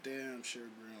 I can damn sure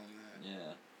agree on that.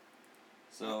 Yeah.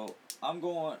 So I'm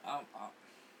going.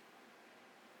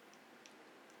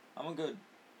 I'm a good.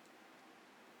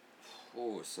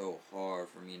 Oh, it's so hard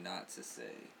for me not to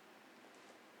say.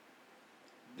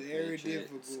 Very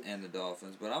difficult. And the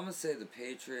Dolphins. But I'm going to say the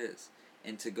Patriots.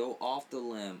 And to go off the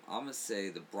limb, I'm going to say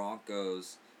the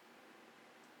Broncos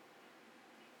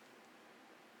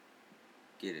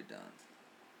get it done.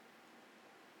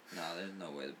 No, there's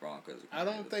no way the Broncos are I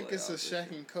don't think it's a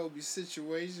Shaq and Kobe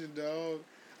situation, dog.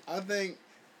 I think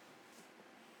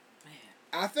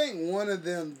one of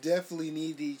them definitely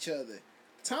need each other.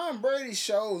 Tom Brady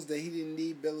shows that he didn't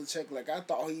need Belichick like I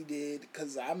thought he did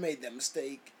because I made that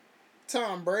mistake.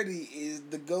 Tom Brady is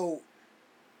the GOAT.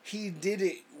 He did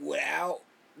it without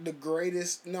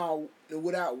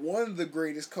without one of the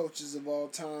greatest coaches of all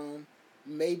time,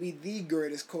 maybe the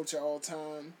greatest coach of all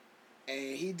time,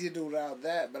 and he did it without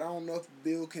that, but I don't know if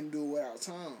Bill can do it without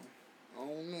Tom. I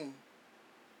don't know.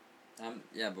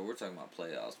 Yeah, but we're talking about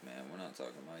playoffs, man. We're not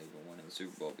talking about even winning the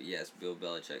Super Bowl, but yes, Bill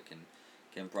Belichick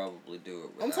can probably do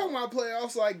it without. I'm talking about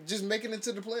playoffs, like just making it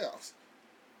to the playoffs.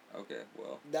 Okay,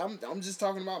 well. I'm just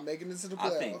talking about making it to the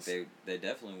playoffs. I think they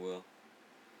definitely will.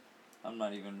 I'm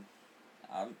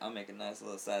making a nice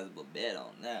little sizable bet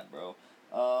on that, bro.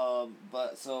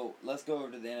 But so let's go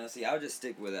over to the NFC. I'll just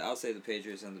stick with it. I'll say the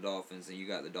Patriots and the Dolphins, and you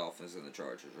got the Dolphins and the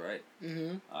Chargers, right?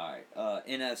 Mm-hmm. All right.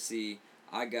 NFC,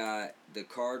 I got the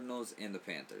Cardinals and the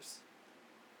Panthers.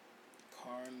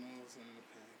 Cardinals and the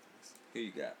Panthers. Who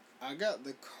you got? I got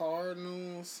the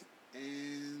Cardinals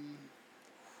and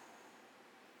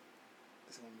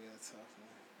it's gonna be a tough one.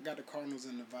 I got the Cardinals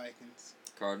and the Vikings.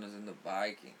 Cardinals and the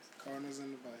Vikings. Cardinals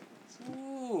and the Vikings.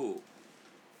 Ooh.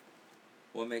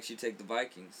 What makes you take the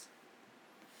Vikings?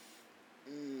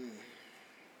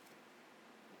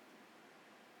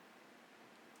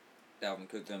 Dalvin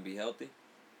Cook gonna be healthy?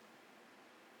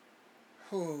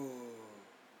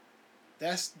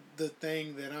 That's the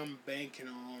thing that I'm banking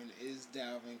on is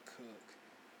Dalvin Cook,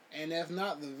 and if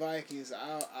not the Vikings,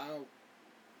 I'll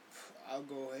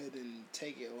go ahead and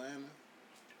take Atlanta,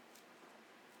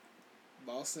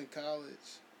 Boston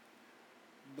College,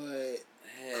 but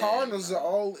Cardinals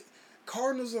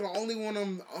are the only one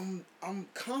I'm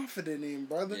confident in,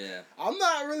 brother. Yeah. I'm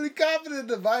not really confident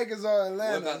the Vikings or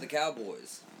Atlanta. What about the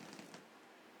Cowboys?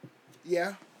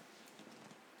 Yeah.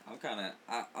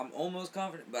 I'm almost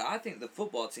confident, but I think the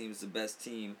football team is the best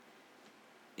team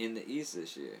in the East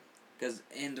this year.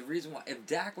 And the reason why, if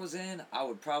Dak was in, I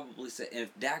would probably say, if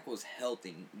Dak was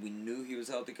healthy, we knew he was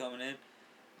healthy coming in,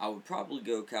 I would probably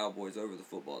go Cowboys over the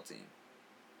football team.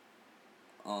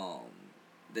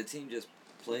 The team just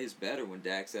plays better when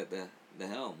Dak's at the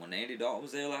helm. When Andy Dalton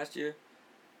was there last year,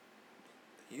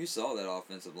 you saw that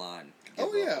offensive line give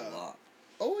up a lot.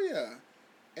 Oh, yeah.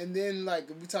 And then, like,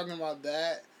 if we're talking about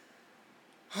that,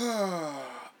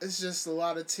 it's just a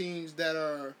lot of teams that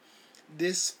are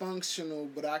dysfunctional,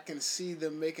 but I can see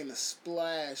them making a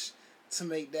splash to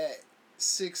make that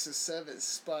 6th or 7th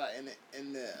spot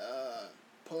in the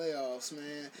playoffs,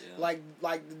 man. Yeah.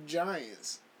 Like the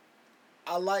Giants.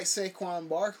 I like Saquon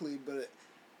Barkley, but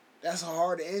that's a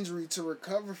hard injury to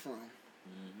recover from.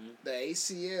 Mm-hmm. The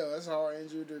ACL, that's a hard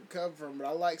injury to recover from. But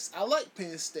I like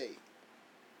Penn State.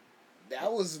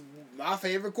 That was my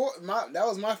favorite that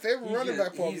was my favorite running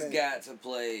back for a minute. He's got to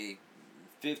play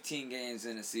 15 games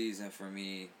in a season for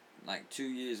me, like 2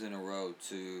 years in a row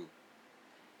too.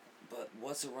 But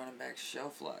what's a running back's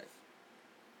shelf life?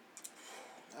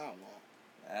 I don't know.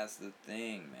 That's the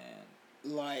thing, man.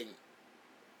 Like,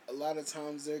 a lot of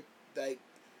times they're like,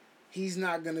 he's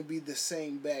not gonna be the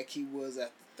same back he was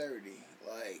at 30.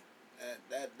 Like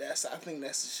that's I think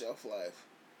that's the shelf life,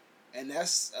 and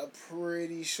that's a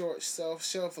pretty short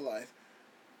shelf life.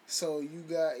 So you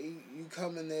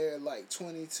come in there at like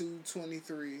 22,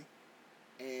 23,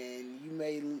 and you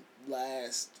may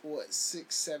last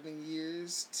 6-7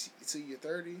 years till you're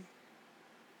 30.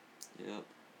 Yep.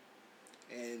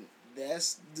 And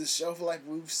that's the shelf life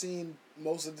we've seen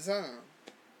most of the time.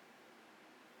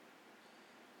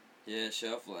 Yeah,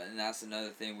 shelf life, and that's another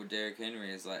thing with Derrick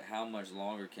Henry is like how much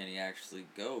longer can he actually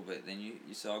go? But then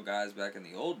you saw guys back in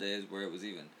the old days where it was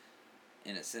even,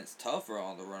 in a sense, tougher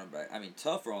on the running back. I mean,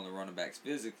 tougher on the running backs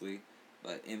physically,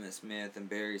 but Emmitt Smith and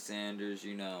Barry Sanders,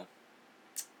 they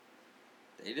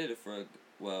did it for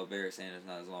Barry Sanders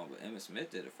not as long, but Emmitt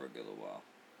Smith did it for a good little while.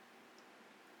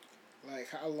 Like,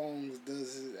 how long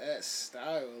does that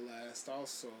style last?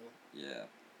 Also. Yeah,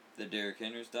 the Derrick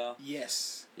Henry style.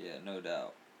 Yes. Yeah, no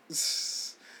doubt.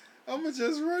 I'ma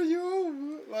just run you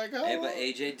over. Like, how? Hey, but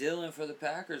AJ Dillon for the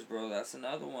Packers, bro, that's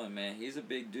another one, man. He's a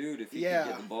big dude if he can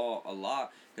get the ball a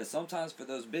lot. Because sometimes for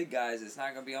those big guys, it's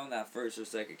not gonna be on that first or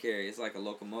second carry. It's like a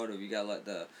locomotive. You gotta let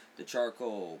the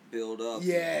charcoal build up.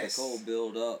 Yes. The coal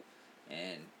build up,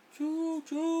 and choo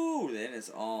choo. Then it's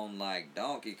on like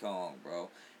Donkey Kong, bro.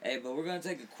 Hey, but we're gonna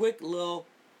take a quick little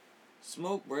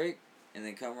smoke break, and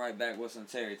then come right back with some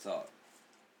Terry talk.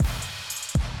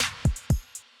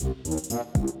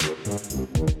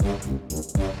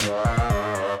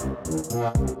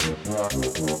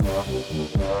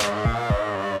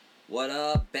 What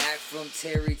up? Back from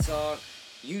Terry Talk.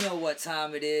 You know what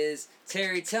time it is.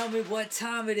 Terry, tell me what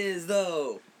time it is,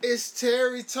 though. It's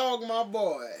Terry Talk, my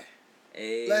boy.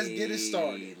 Hey, let's get it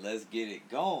started. Let's get it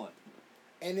going.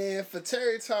 And then for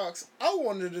Terry Talks, I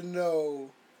wanted to know,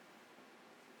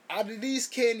 out of these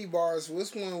candy bars,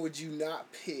 which one would you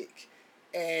not pick?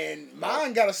 And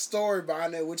mine got a story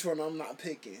behind it, which one I'm not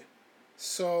picking.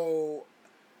 So,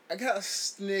 I got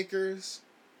Snickers,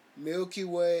 Milky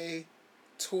Way,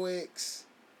 Twix,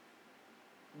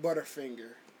 Butterfinger.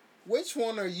 Which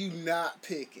one are you not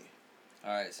picking?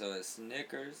 Alright, so it's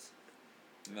Snickers,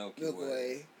 Milky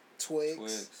Way,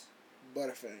 Twix,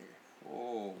 Butterfinger.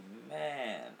 Oh,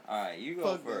 man. Alright, you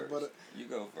go first. You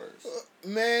go first.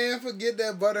 Man, forget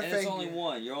that Butterfinger. And it's only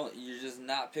one. You're just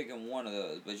not picking one of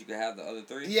those, but you can have the other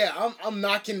three? Yeah, I'm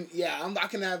not gonna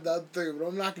have the other three, but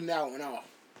I'm knocking that one off.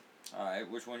 Alright,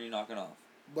 which one are you knocking off?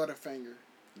 Butterfinger.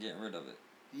 Getting rid of it.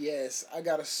 Yes, I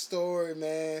got a story,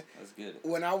 man. Let's get it.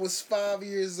 When I was 5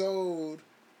 years old,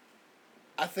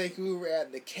 I think we were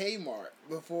at the Kmart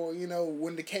before,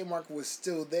 when the Kmart was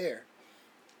still there.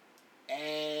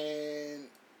 And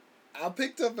I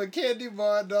picked up a candy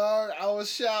bar, dog. I was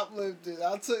shoplifting.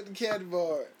 I took the candy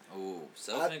bar. Oh,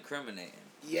 self-incriminating.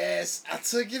 Yes, I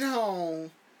took it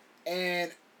home,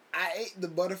 and I ate the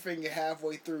Butterfinger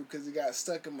halfway through because it got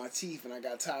stuck in my teeth, and I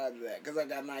got tired of that because I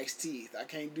got nice teeth. I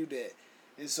can't do that.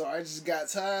 And so I just got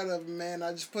tired of it, man.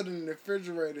 I just put it in the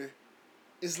refrigerator.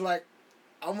 It's like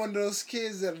I'm one of those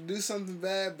kids that'll do something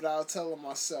bad, but I'll tell them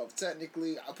myself.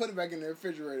 Technically, I put it back in the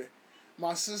refrigerator.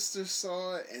 My sister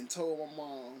saw it and told my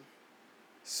mom.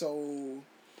 So,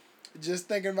 just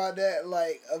thinking about that,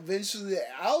 like, eventually,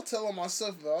 I'll tell them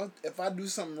myself if I do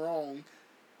something wrong.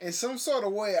 In some sort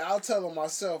of way, I'll tell them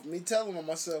myself. Me telling them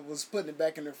myself was putting it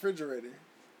back in the refrigerator.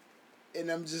 And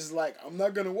I'm just like, I'm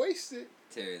not going to waste it.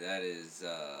 Terry, that is,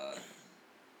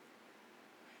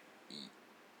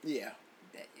 yeah.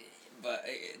 But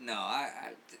no,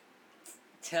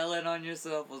 telling on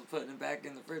yourself was putting it back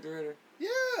in the refrigerator.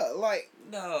 Yeah, like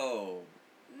No.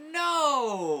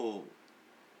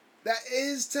 that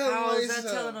is telling How on is yourself.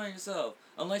 that telling on yourself?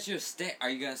 Unless you're are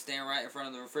you gonna stand right in front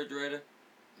of the refrigerator?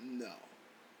 No.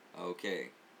 Okay.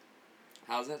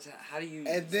 How's that? How do you?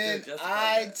 And then justify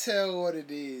I that? tell what it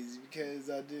is because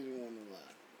I didn't want to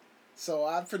lie. So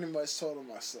I pretty much told her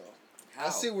myself. How? I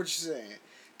see what you're saying.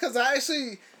 Because I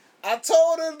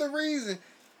told her the reason.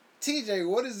 TJ,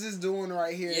 what is this doing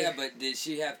right here? Yeah, but did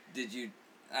you,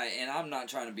 and I'm not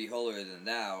trying to be holier than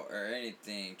thou or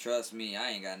anything. Trust me,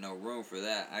 I ain't got no room for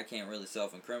that. I can't really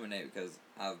self-incriminate because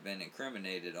I've been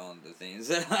incriminated on the things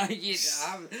that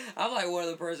I'm like one of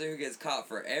the person who gets caught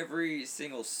for every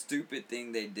single stupid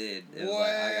thing they did. It was like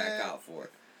I got caught for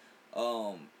it.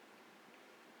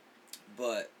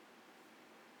 But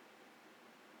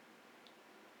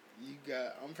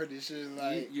I'm pretty sure,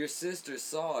 like... your sister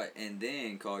saw it and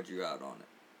then called you out on it,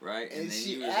 right? And then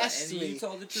she asked me. You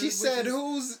told the truth, she said,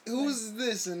 "Who's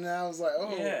this?" And I was like,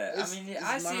 "Oh, yeah." it's, I mean, it's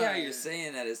I see mine. how you're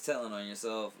saying that it's telling on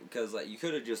yourself because, like, you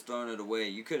could have just thrown it away.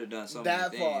 You could have done so many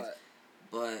things. Part.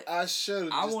 But I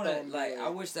should have. I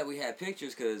wish that we had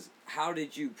pictures because how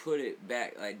did you put it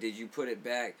back? Like, did you put it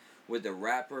back with the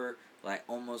wrapper, like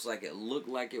almost like it looked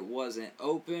like it wasn't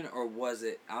open, or was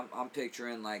it? I'm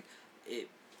picturing like it.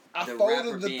 I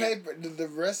folded the paper. The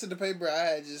rest of the paper I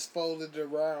had just folded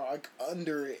around like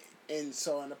under it, and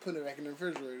I put it back in the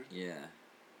refrigerator. Yeah.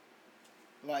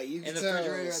 Like you can in the tell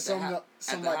refrigerator at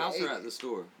the house or at the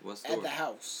store? What store? At the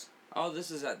house. Oh,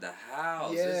 this is at the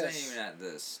house. Yes. This ain't even at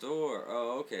the store.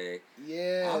 Oh, okay.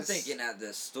 Yes. I'm thinking at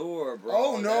the store, bro.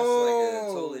 Oh, no. That's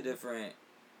like a totally different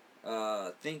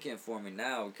thinking for me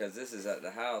now because this is at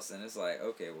the house and it's like,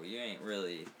 okay, well, you ain't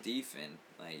really thieving.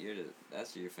 Like,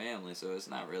 that's your family, so it's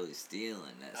not really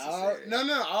stealing necessarily.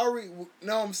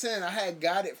 No, I'm saying I had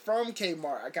got it from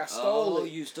Kmart. Like, I stole it. Oh,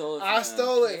 you stole it I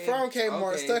stole it from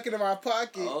Kmart, okay. Stuck it in my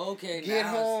pocket. Okay, Get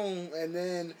home, and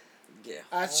then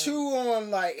I chew on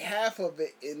like half of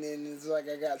it, and then it's like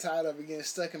I got tired of it getting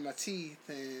stuck in my teeth,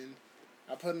 and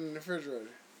I put it in the refrigerator.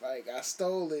 Like, I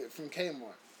stole it from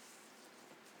Kmart.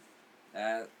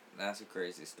 That's a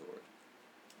crazy story.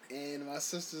 And my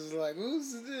sister's like,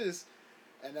 "Who's this?"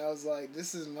 And I was like,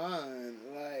 "This is mine."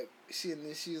 Like, and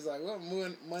then she was like, "What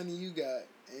money you got?"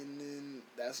 And then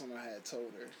that's when I had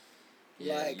told her.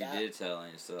 Yeah, like, you did tell on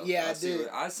yourself. Yeah, I did.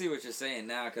 I see what you're saying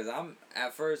now, because I'm,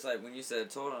 at first, like, when you said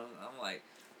told on, I'm like,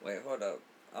 wait, hold up.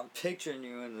 I'm picturing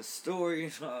you in the story,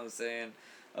 you know what I'm saying?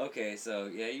 Okay, so,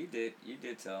 yeah, you did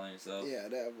tell on yourself. Yeah,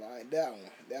 that one.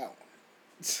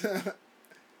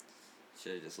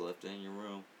 Should have just left it in your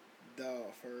room.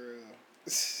 Dog, for real.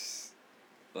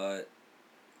 But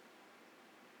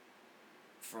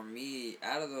for me,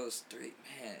 out of those three,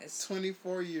 man, it's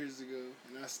 24 years ago,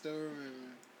 and I still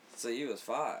remember. So you was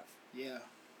 5. Yeah.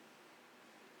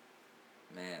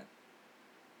 Man.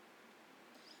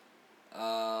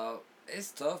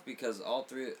 It's tough because all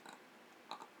three.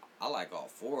 I like all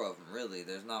 4 of them. Really,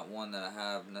 there's not one that I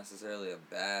have necessarily a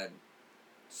bad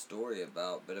story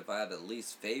about. But if I had a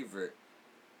least favorite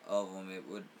of them, it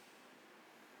would.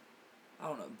 I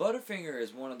don't know. Butterfinger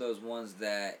is one of those ones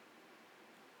that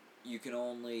you can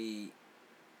only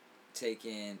take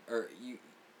in, or you.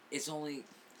 It's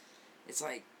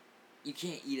like you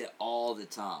can't eat it all the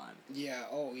time. Yeah.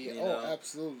 Oh yeah. You know?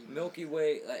 Absolutely. Milky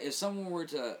Way. Like, if someone were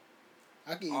to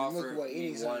I can offer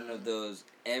me one of those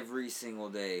every single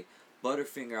day,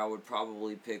 Butterfinger I would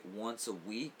probably pick once a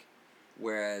week,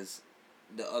 whereas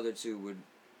the other 2 would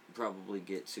probably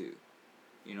get 2.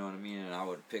 You know what I mean? And I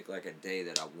would pick like a day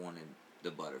that I wanted the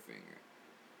Butterfinger.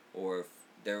 Or if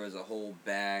there was a whole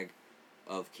bag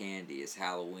of candy, it's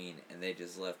Halloween, and they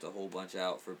just left a whole bunch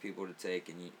out for people to take,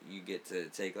 and you get to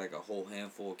take like a whole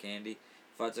handful of candy.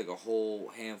 If I took a whole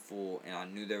handful and I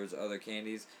knew there was other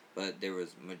candies, but there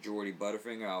was majority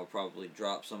Butterfinger, I would probably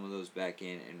drop some of those back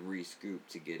in and re-scoop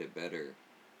to get a better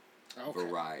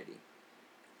variety.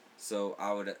 So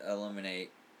I would eliminate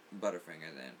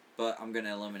Butterfinger then. But I'm going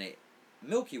to eliminate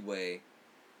Milky Way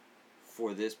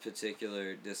for this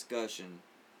particular discussion,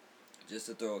 just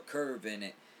to throw a curve in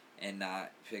it and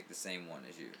not pick the same one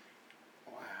as you.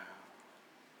 Wow.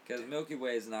 Because Milky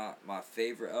Way is not my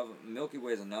favorite of them. Milky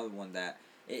Way is another one that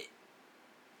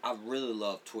I really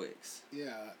love Twix.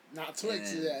 Yeah, not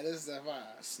Twix. Yeah, this is that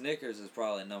vibe. Snickers is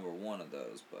probably number 1 of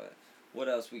those. But what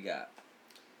else we got?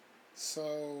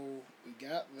 So we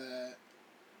got that,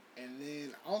 and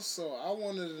then also I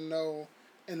wanted to know,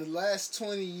 in the last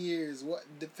 20 years, what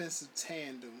defensive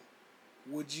tandem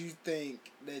would you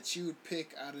think that you would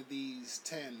pick out of these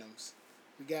tandems?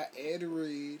 We got Ed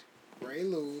Reed, Ray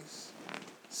Lewis.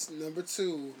 Number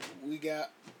 2, we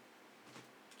got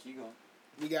Keep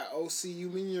going. O.C.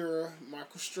 Umenyiora,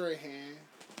 Michael Strahan.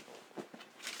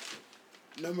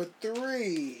 Number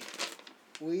 3,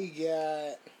 we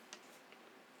got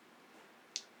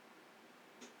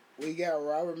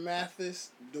Robert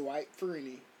Mathis, Dwight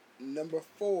Freeney. Number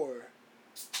 4,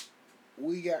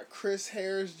 we got Chris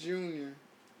Harris Jr.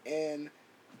 and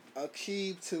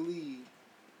Aqib Talib.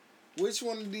 Which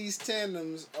one of these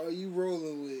tandems are you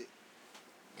rolling with?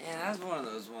 Yeah, that's one of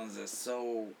those ones that's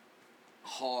so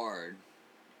hard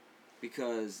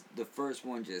because the first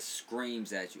one just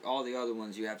screams at you. All the other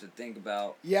ones you have to think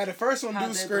about. Yeah, the first one how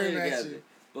do they scream play at together. you.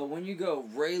 But when you go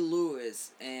Ray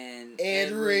Lewis and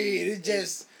Ed Reed, it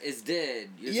just... It's dead.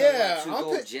 You're Yeah, talking about 2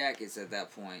 gold jackets at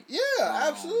that point. Yeah,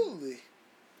 absolutely.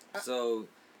 So...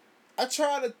 I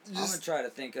try to I'm going to try to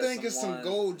think of some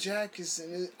gold jackets,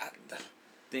 and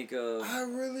I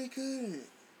really couldn't.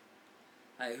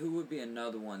 Hey, who would be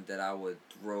another one that I would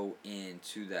throw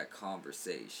into that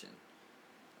conversation?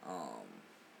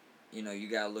 You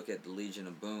gotta look at the Legion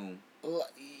of Boom.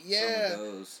 Yeah, some of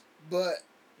those. But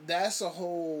that's a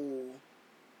whole...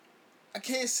 I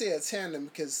can't say a tandem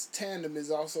because tandem is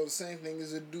also the same thing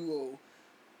as a duo.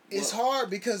 It's hard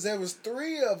because there was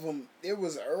 3 of them. There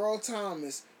was Earl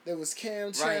Thomas. There was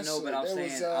Cam Chancellor. Right, no, but I'm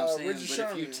saying, Richard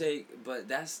Sherman. if you take, but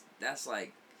that's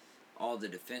like all the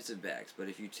defensive backs. But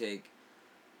if you take,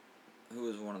 who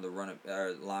was one of the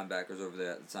linebackers over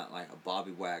there? It's not like a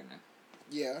Bobby Wagner.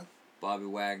 Yeah. Bobby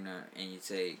Wagner, and you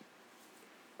take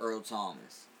Earl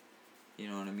Thomas. You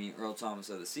know what I mean? Earl Thomas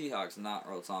of the Seahawks, not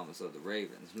Earl Thomas of the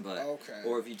Ravens. But okay.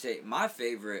 Or if you take my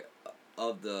favorite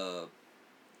of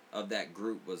that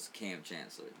group was Cam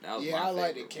Chancellor. That was I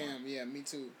liked it, Cam. Yeah, me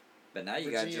too. But now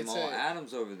you got Jamal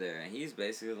Adams over there, and he's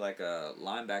basically like a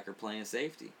linebacker playing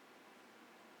safety.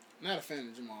 Not a fan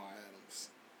of Jamal Adams.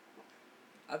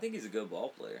 I think he's a good ball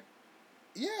player.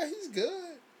 Yeah, he's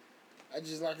good. I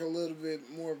just like a little bit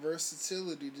more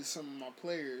versatility to some of my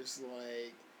players.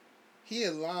 Like, he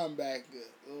a linebacker.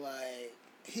 Like,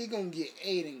 he gonna get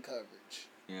 8 in coverage.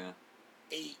 Yeah.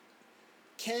 8.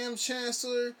 Cam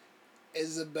Chancellor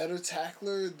is a better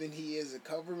tackler than he is a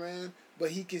cover man,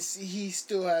 but he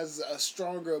still has a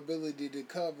stronger ability to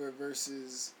cover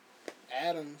versus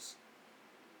Adams.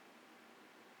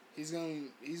 He's gonna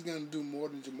do more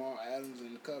than Jamal Adams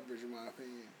in the coverage, in my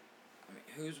opinion. I mean,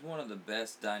 who's one of the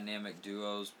best dynamic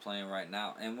duos playing right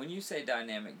now? And when you say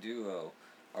dynamic duo,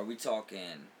 are we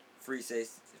talking free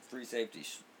safety,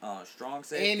 strong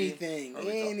safety? Anything,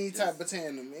 any type of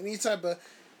tandem, any type of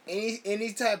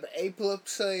A+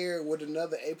 player with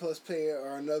another A+ player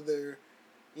or another,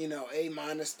 A-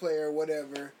 player or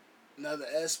whatever, another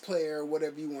S player or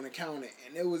whatever you want to count it.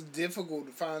 And it was difficult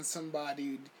to find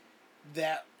somebody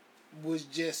that was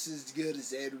just as good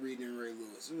as Ed Reed and Ray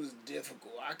Lewis. It was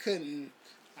difficult. I couldn't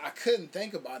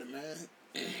think about it, man.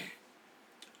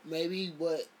 Maybe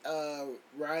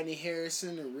Rodney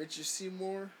Harrison or Richard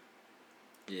Seymour?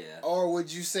 Yeah. Or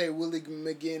would you say Willie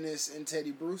McGinnis and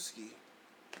Teddy Bruschi?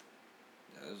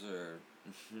 Those are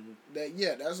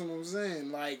that's what I'm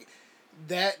saying. Like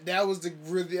that was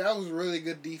really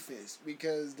good defense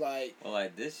because like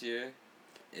this year,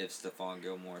 if Stephon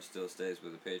Gilmore still stays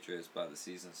with the Patriots by the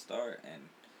season start and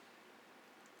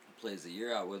plays the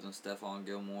year out with them, Stephon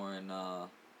Gilmore and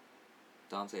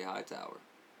Dante Hightower.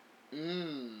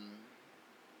 Okay.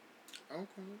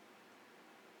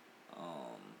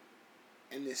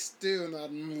 And it's still not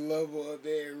on the level of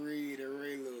Ed Reed or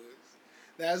Ray Lewis.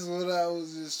 That's what I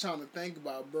was just trying to think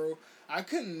about, bro. I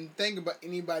couldn't think about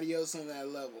anybody else on that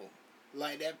level.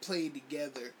 Like, that played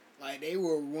together. Like, they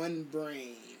were one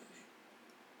brain.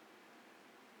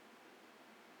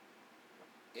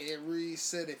 Ed Reed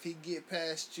said if he get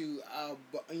past you,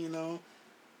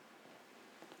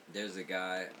 There's a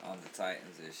guy on the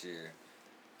Titans this year.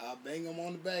 I'll bang him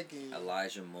on the back end.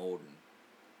 Elijah Molden.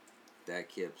 That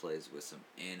kid plays with some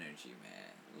energy,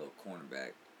 man. Little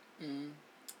cornerback. Mm-hmm.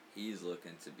 He's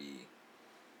looking to be...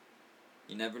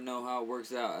 You never know how it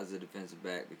works out as a defensive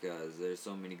back because there's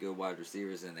so many good wide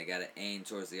receivers and they got to aim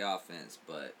towards the offense,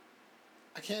 but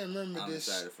I can't remember I'm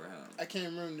excited for him. I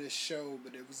can't remember this show,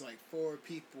 but it was like 4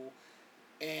 people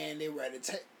and they were at a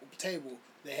table.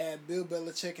 They had Bill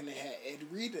Belichick and they had Ed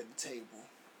Reed at the table.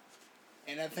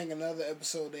 And I think another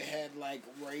episode they had like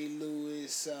Ray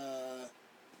Lewis,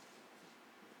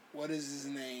 what is his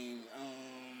name? I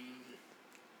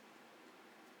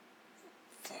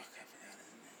forgot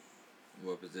his name.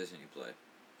 What position you play?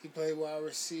 He played wide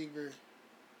receiver.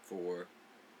 For?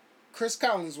 Chris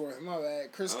Collinsworth, my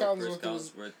bad. Chris Collinsworth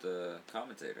was the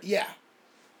commentator. Yeah.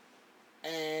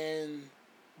 And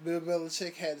Bill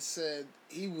Belichick had said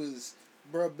Bill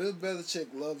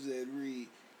Belichick loves Ed Reed.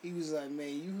 He was like,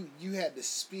 man, you had the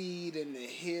speed and the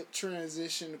hip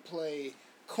transition to play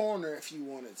corner if you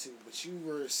wanted to, but you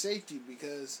were safety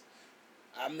because,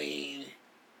 I mean,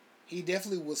 he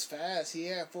definitely was fast. He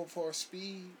had 4.4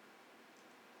 speed.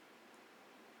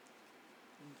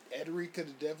 Ed Reed could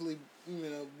have definitely,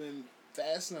 been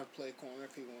fast enough to play corner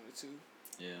if he wanted to.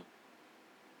 Yeah.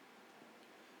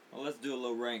 Well, let's do a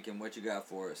little ranking. What you got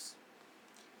for us?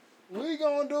 We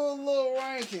gonna do a little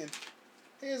ranking.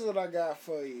 Here's what I got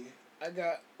for you.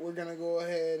 We're gonna go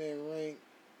ahead and rank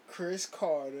Chris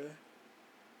Carter,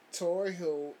 Torrey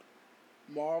Holt,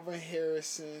 Marvin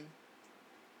Harrison,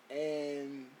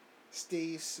 and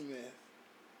Steve Smith,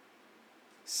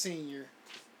 Sr.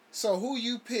 So who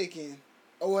you picking?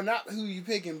 Oh, well, not who you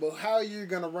picking, but how you're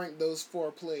gonna rank those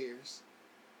 4 players?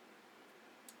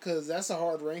 Cause that's a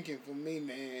hard ranking for me,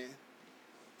 man.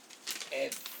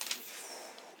 If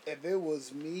it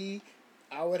was me,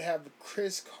 I would have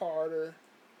Chris Carter,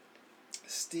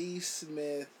 Steve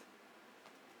Smith,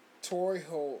 Torrey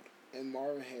Holt, and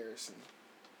Marvin Harrison.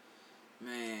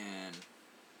 Man,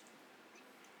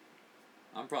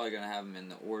 I'm probably gonna have them in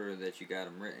the order that you got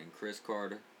them written: Chris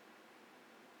Carter,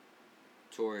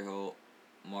 Torrey Holt,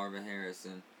 Marvin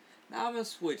Harrison. Now I'm gonna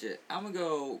switch it. I'm gonna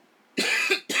go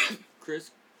Chris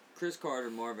Carter,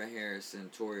 Marvin Harrison,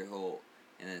 Torrey Holt,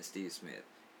 and then Steve Smith.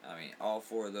 I mean, all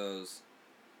 4 of those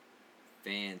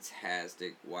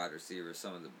fantastic wide receivers,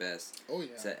 some of the best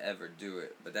to ever do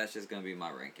it. But that's just gonna be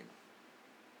my ranking.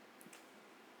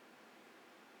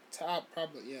 Top,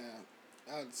 probably, yeah.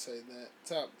 I would say that.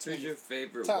 Top 20, who's your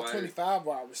favorite top 25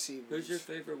 wide receivers. Who's your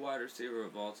favorite wide receiver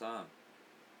of all time?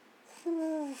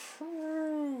 Favorite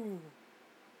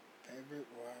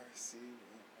wide receiver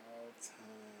of all time.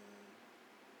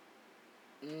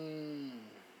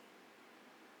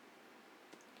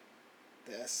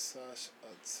 That's such a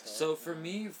tough So for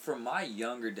me, from my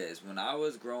younger days, when I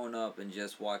was growing up and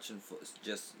just watching,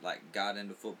 got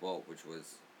into football, which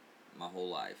was my whole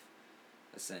life,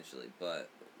 essentially. But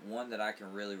one that I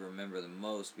can really remember the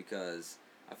most, because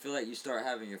I feel like you start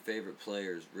having your favorite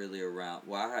players really around.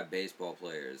 Well, I had baseball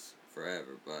players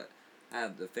forever, but I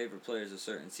had the favorite players of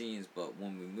certain teams. But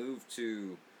when we moved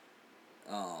to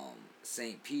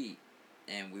St. Pete,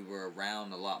 and we were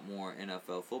around a lot more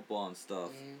NFL football and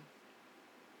stuff,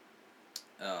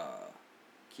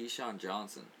 Keyshawn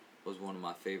Johnson was one of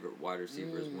my favorite wide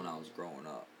receivers when I was growing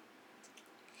up.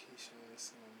 Keyshawn is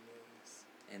so nice.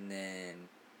 And then,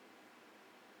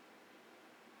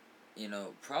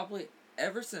 probably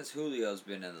ever since Julio's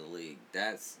been in the league,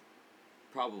 that's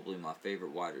probably my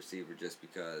favorite wide receiver just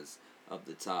because of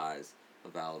the ties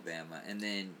of Alabama. And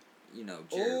then,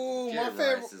 Jerry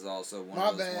Rice is also one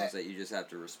of those ones that you just have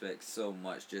to respect so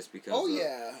much just because of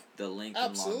the length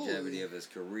and longevity of his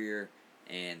career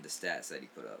and the stats that he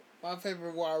put up. My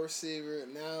favorite wide receiver,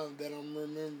 now that I'm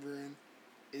remembering,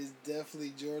 is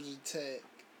definitely Georgia Tech.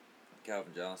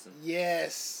 Calvin Johnson?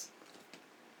 Yes.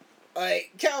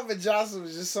 Like, Calvin Johnson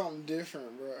was just something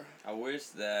different, bro. I wish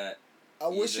that... I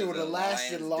wish it would have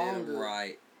lasted longer. Did him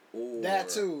right, or... That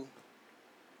too.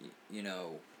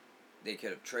 They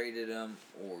could have traded him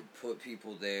or put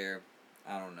people there.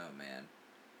 I don't know, man.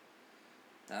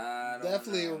 I don't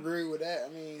Definitely know. agree with that.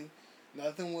 I mean,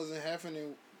 nothing wasn't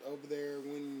happening over there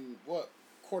when,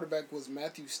 quarterback was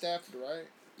Matthew Stafford, right?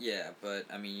 Yeah, but,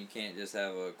 I mean, you can't just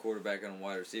have a quarterback and a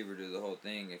wide receiver do the whole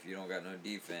thing if you don't got no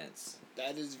defense.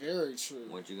 That is very true.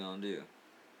 What you gonna do?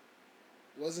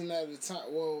 Wasn't that the time?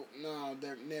 Well, no,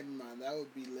 never mind. That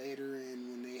would be later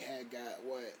in when they had got,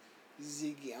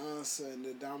 Ziggy Ansah and the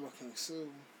Ndamukong Suh.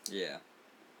 Yeah.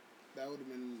 That would have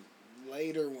been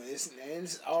later when it's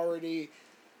already,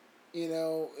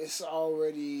 it's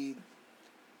already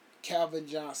Calvin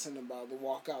Johnson about to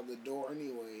walk out the door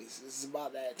anyways. It's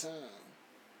about that time.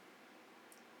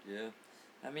 Yeah.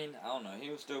 I mean, I don't know.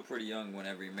 He was still pretty young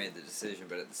whenever he made the decision,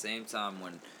 but at the same time,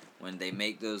 when they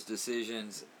make those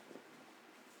decisions,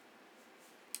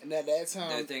 and at that time,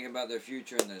 they're thinking about their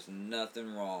future, and there's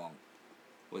nothing wrong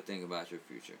with thinking about your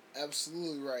future.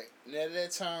 Absolutely right. And at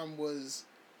that time, was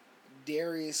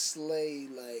Darius Slay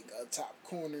like a top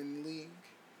corner in the league?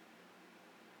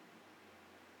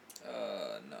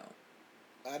 No.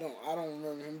 I don't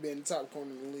remember him being the top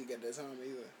corner in the league at that time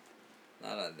either.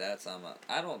 Not at that time.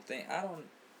 I don't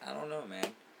know,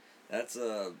 man. That's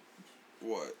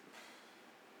what?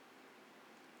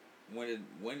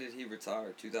 When did he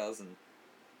retire?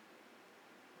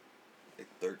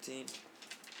 2013?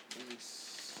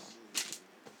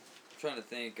 trying to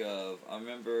think of. I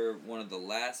remember one of the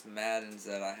last Maddens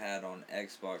that I had on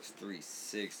Xbox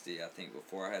 360. I think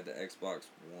before I had the Xbox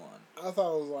One. I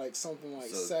thought it was like something like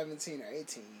So- 17 or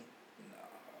 18.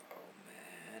 No,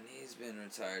 man, he's been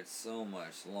retired so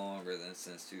much longer than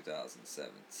since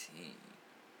 2017.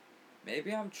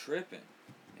 Maybe I'm tripping.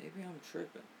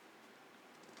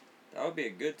 That would be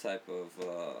a good type of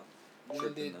When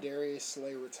tripping. did Darius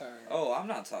Slay retire? Oh, I'm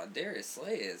not talking. Darius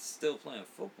Slay is still playing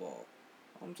football.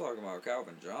 I'm talking about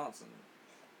Calvin Johnson.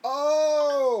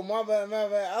 Oh, my bad.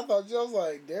 I thought you was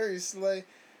like Darius Slay.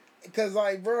 Because,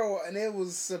 like, bro, and it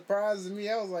was surprising me.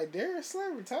 I was like, Darius Slay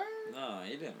retired? No,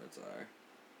 he didn't retire.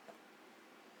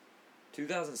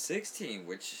 2016,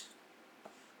 which,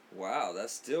 wow, that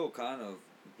still kind of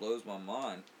blows my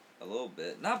mind a little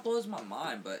bit. Not blows my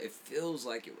mind, but it feels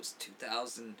like it was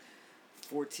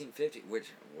 2014, 15,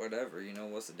 which, whatever,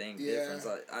 what's the dang difference?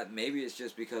 Maybe it's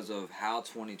just because of how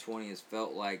 2020 has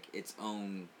felt like its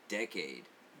own decade.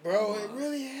 Bro, it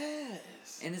really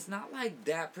has. And it's not like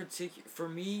that particular, for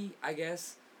me, I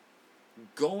guess,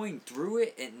 going through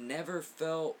it, it never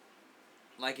felt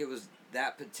like it was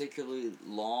that particularly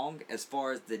long as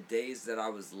far as the days that I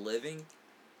was living.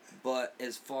 But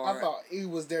as far... I thought he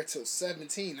was there till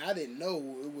 17. I didn't know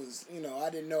it was, I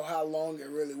didn't know how long it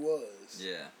really was.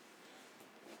 Yeah.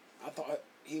 I thought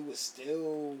he was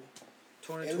still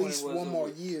 2020 at least was one more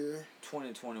year.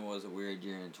 2020 was a weird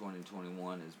year, and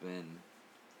 2021 has been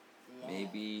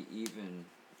maybe even...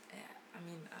 I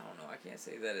mean, I don't know. I can't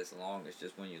say that it's long. It's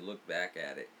just when you look back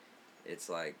at it, it's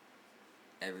like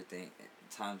everything...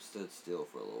 Time stood still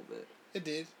for a little bit. It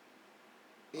did.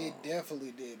 It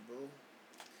definitely did, bro.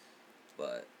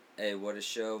 But, hey, what a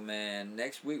show, man.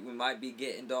 Next week we might be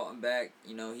getting Dalton back.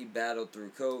 He battled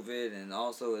through COVID and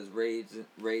also is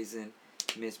raising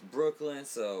Miss Brooklyn,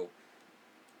 so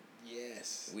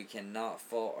yes, we cannot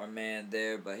fault our man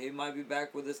there. But he might be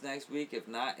back with us next week. If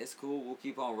not, it's cool. We'll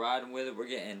keep on riding with it. We're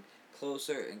getting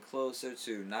closer and closer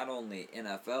to not only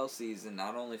NFL season,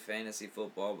 not only fantasy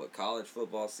football, but college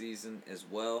football season as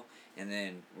well. And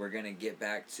then we're going to get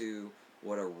back to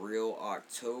what a real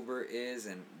October is,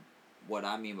 and what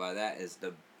I mean by that is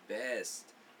the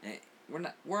best. And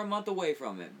we're a month away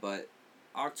from it, but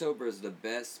October is the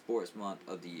best sports month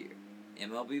of the year.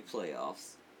 MLB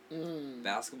playoffs,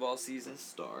 basketball season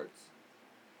starts,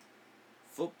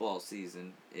 football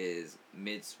season is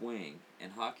mid-swing,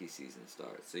 and hockey season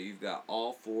starts. So you've got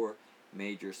all four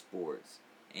major sports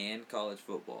and college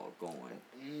football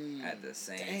going at the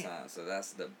same time. So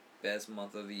that's the best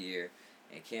month of the year,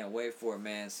 and can't wait for it,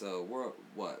 man. So we're,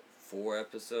 4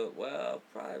 episodes? Well,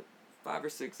 probably 5 or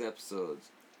 6 episodes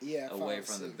away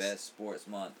from the best sports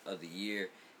month of the year.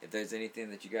 If there's anything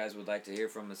that you guys would like to hear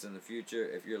from us in the future,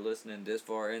 if you're listening this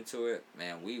far into it,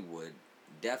 man, we would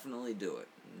definitely do it.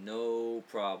 No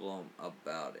problem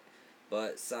about it.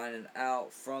 But signing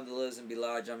out from the Lives and Be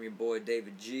Lodge, I'm your boy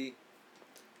David G.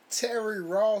 Terry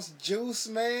Ross Juice,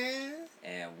 man.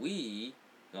 And we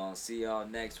gonna see y'all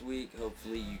next week.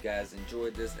 Hopefully you guys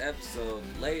enjoyed this episode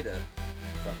later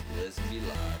from the Lives and Be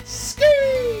Lodge.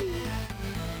 Ski!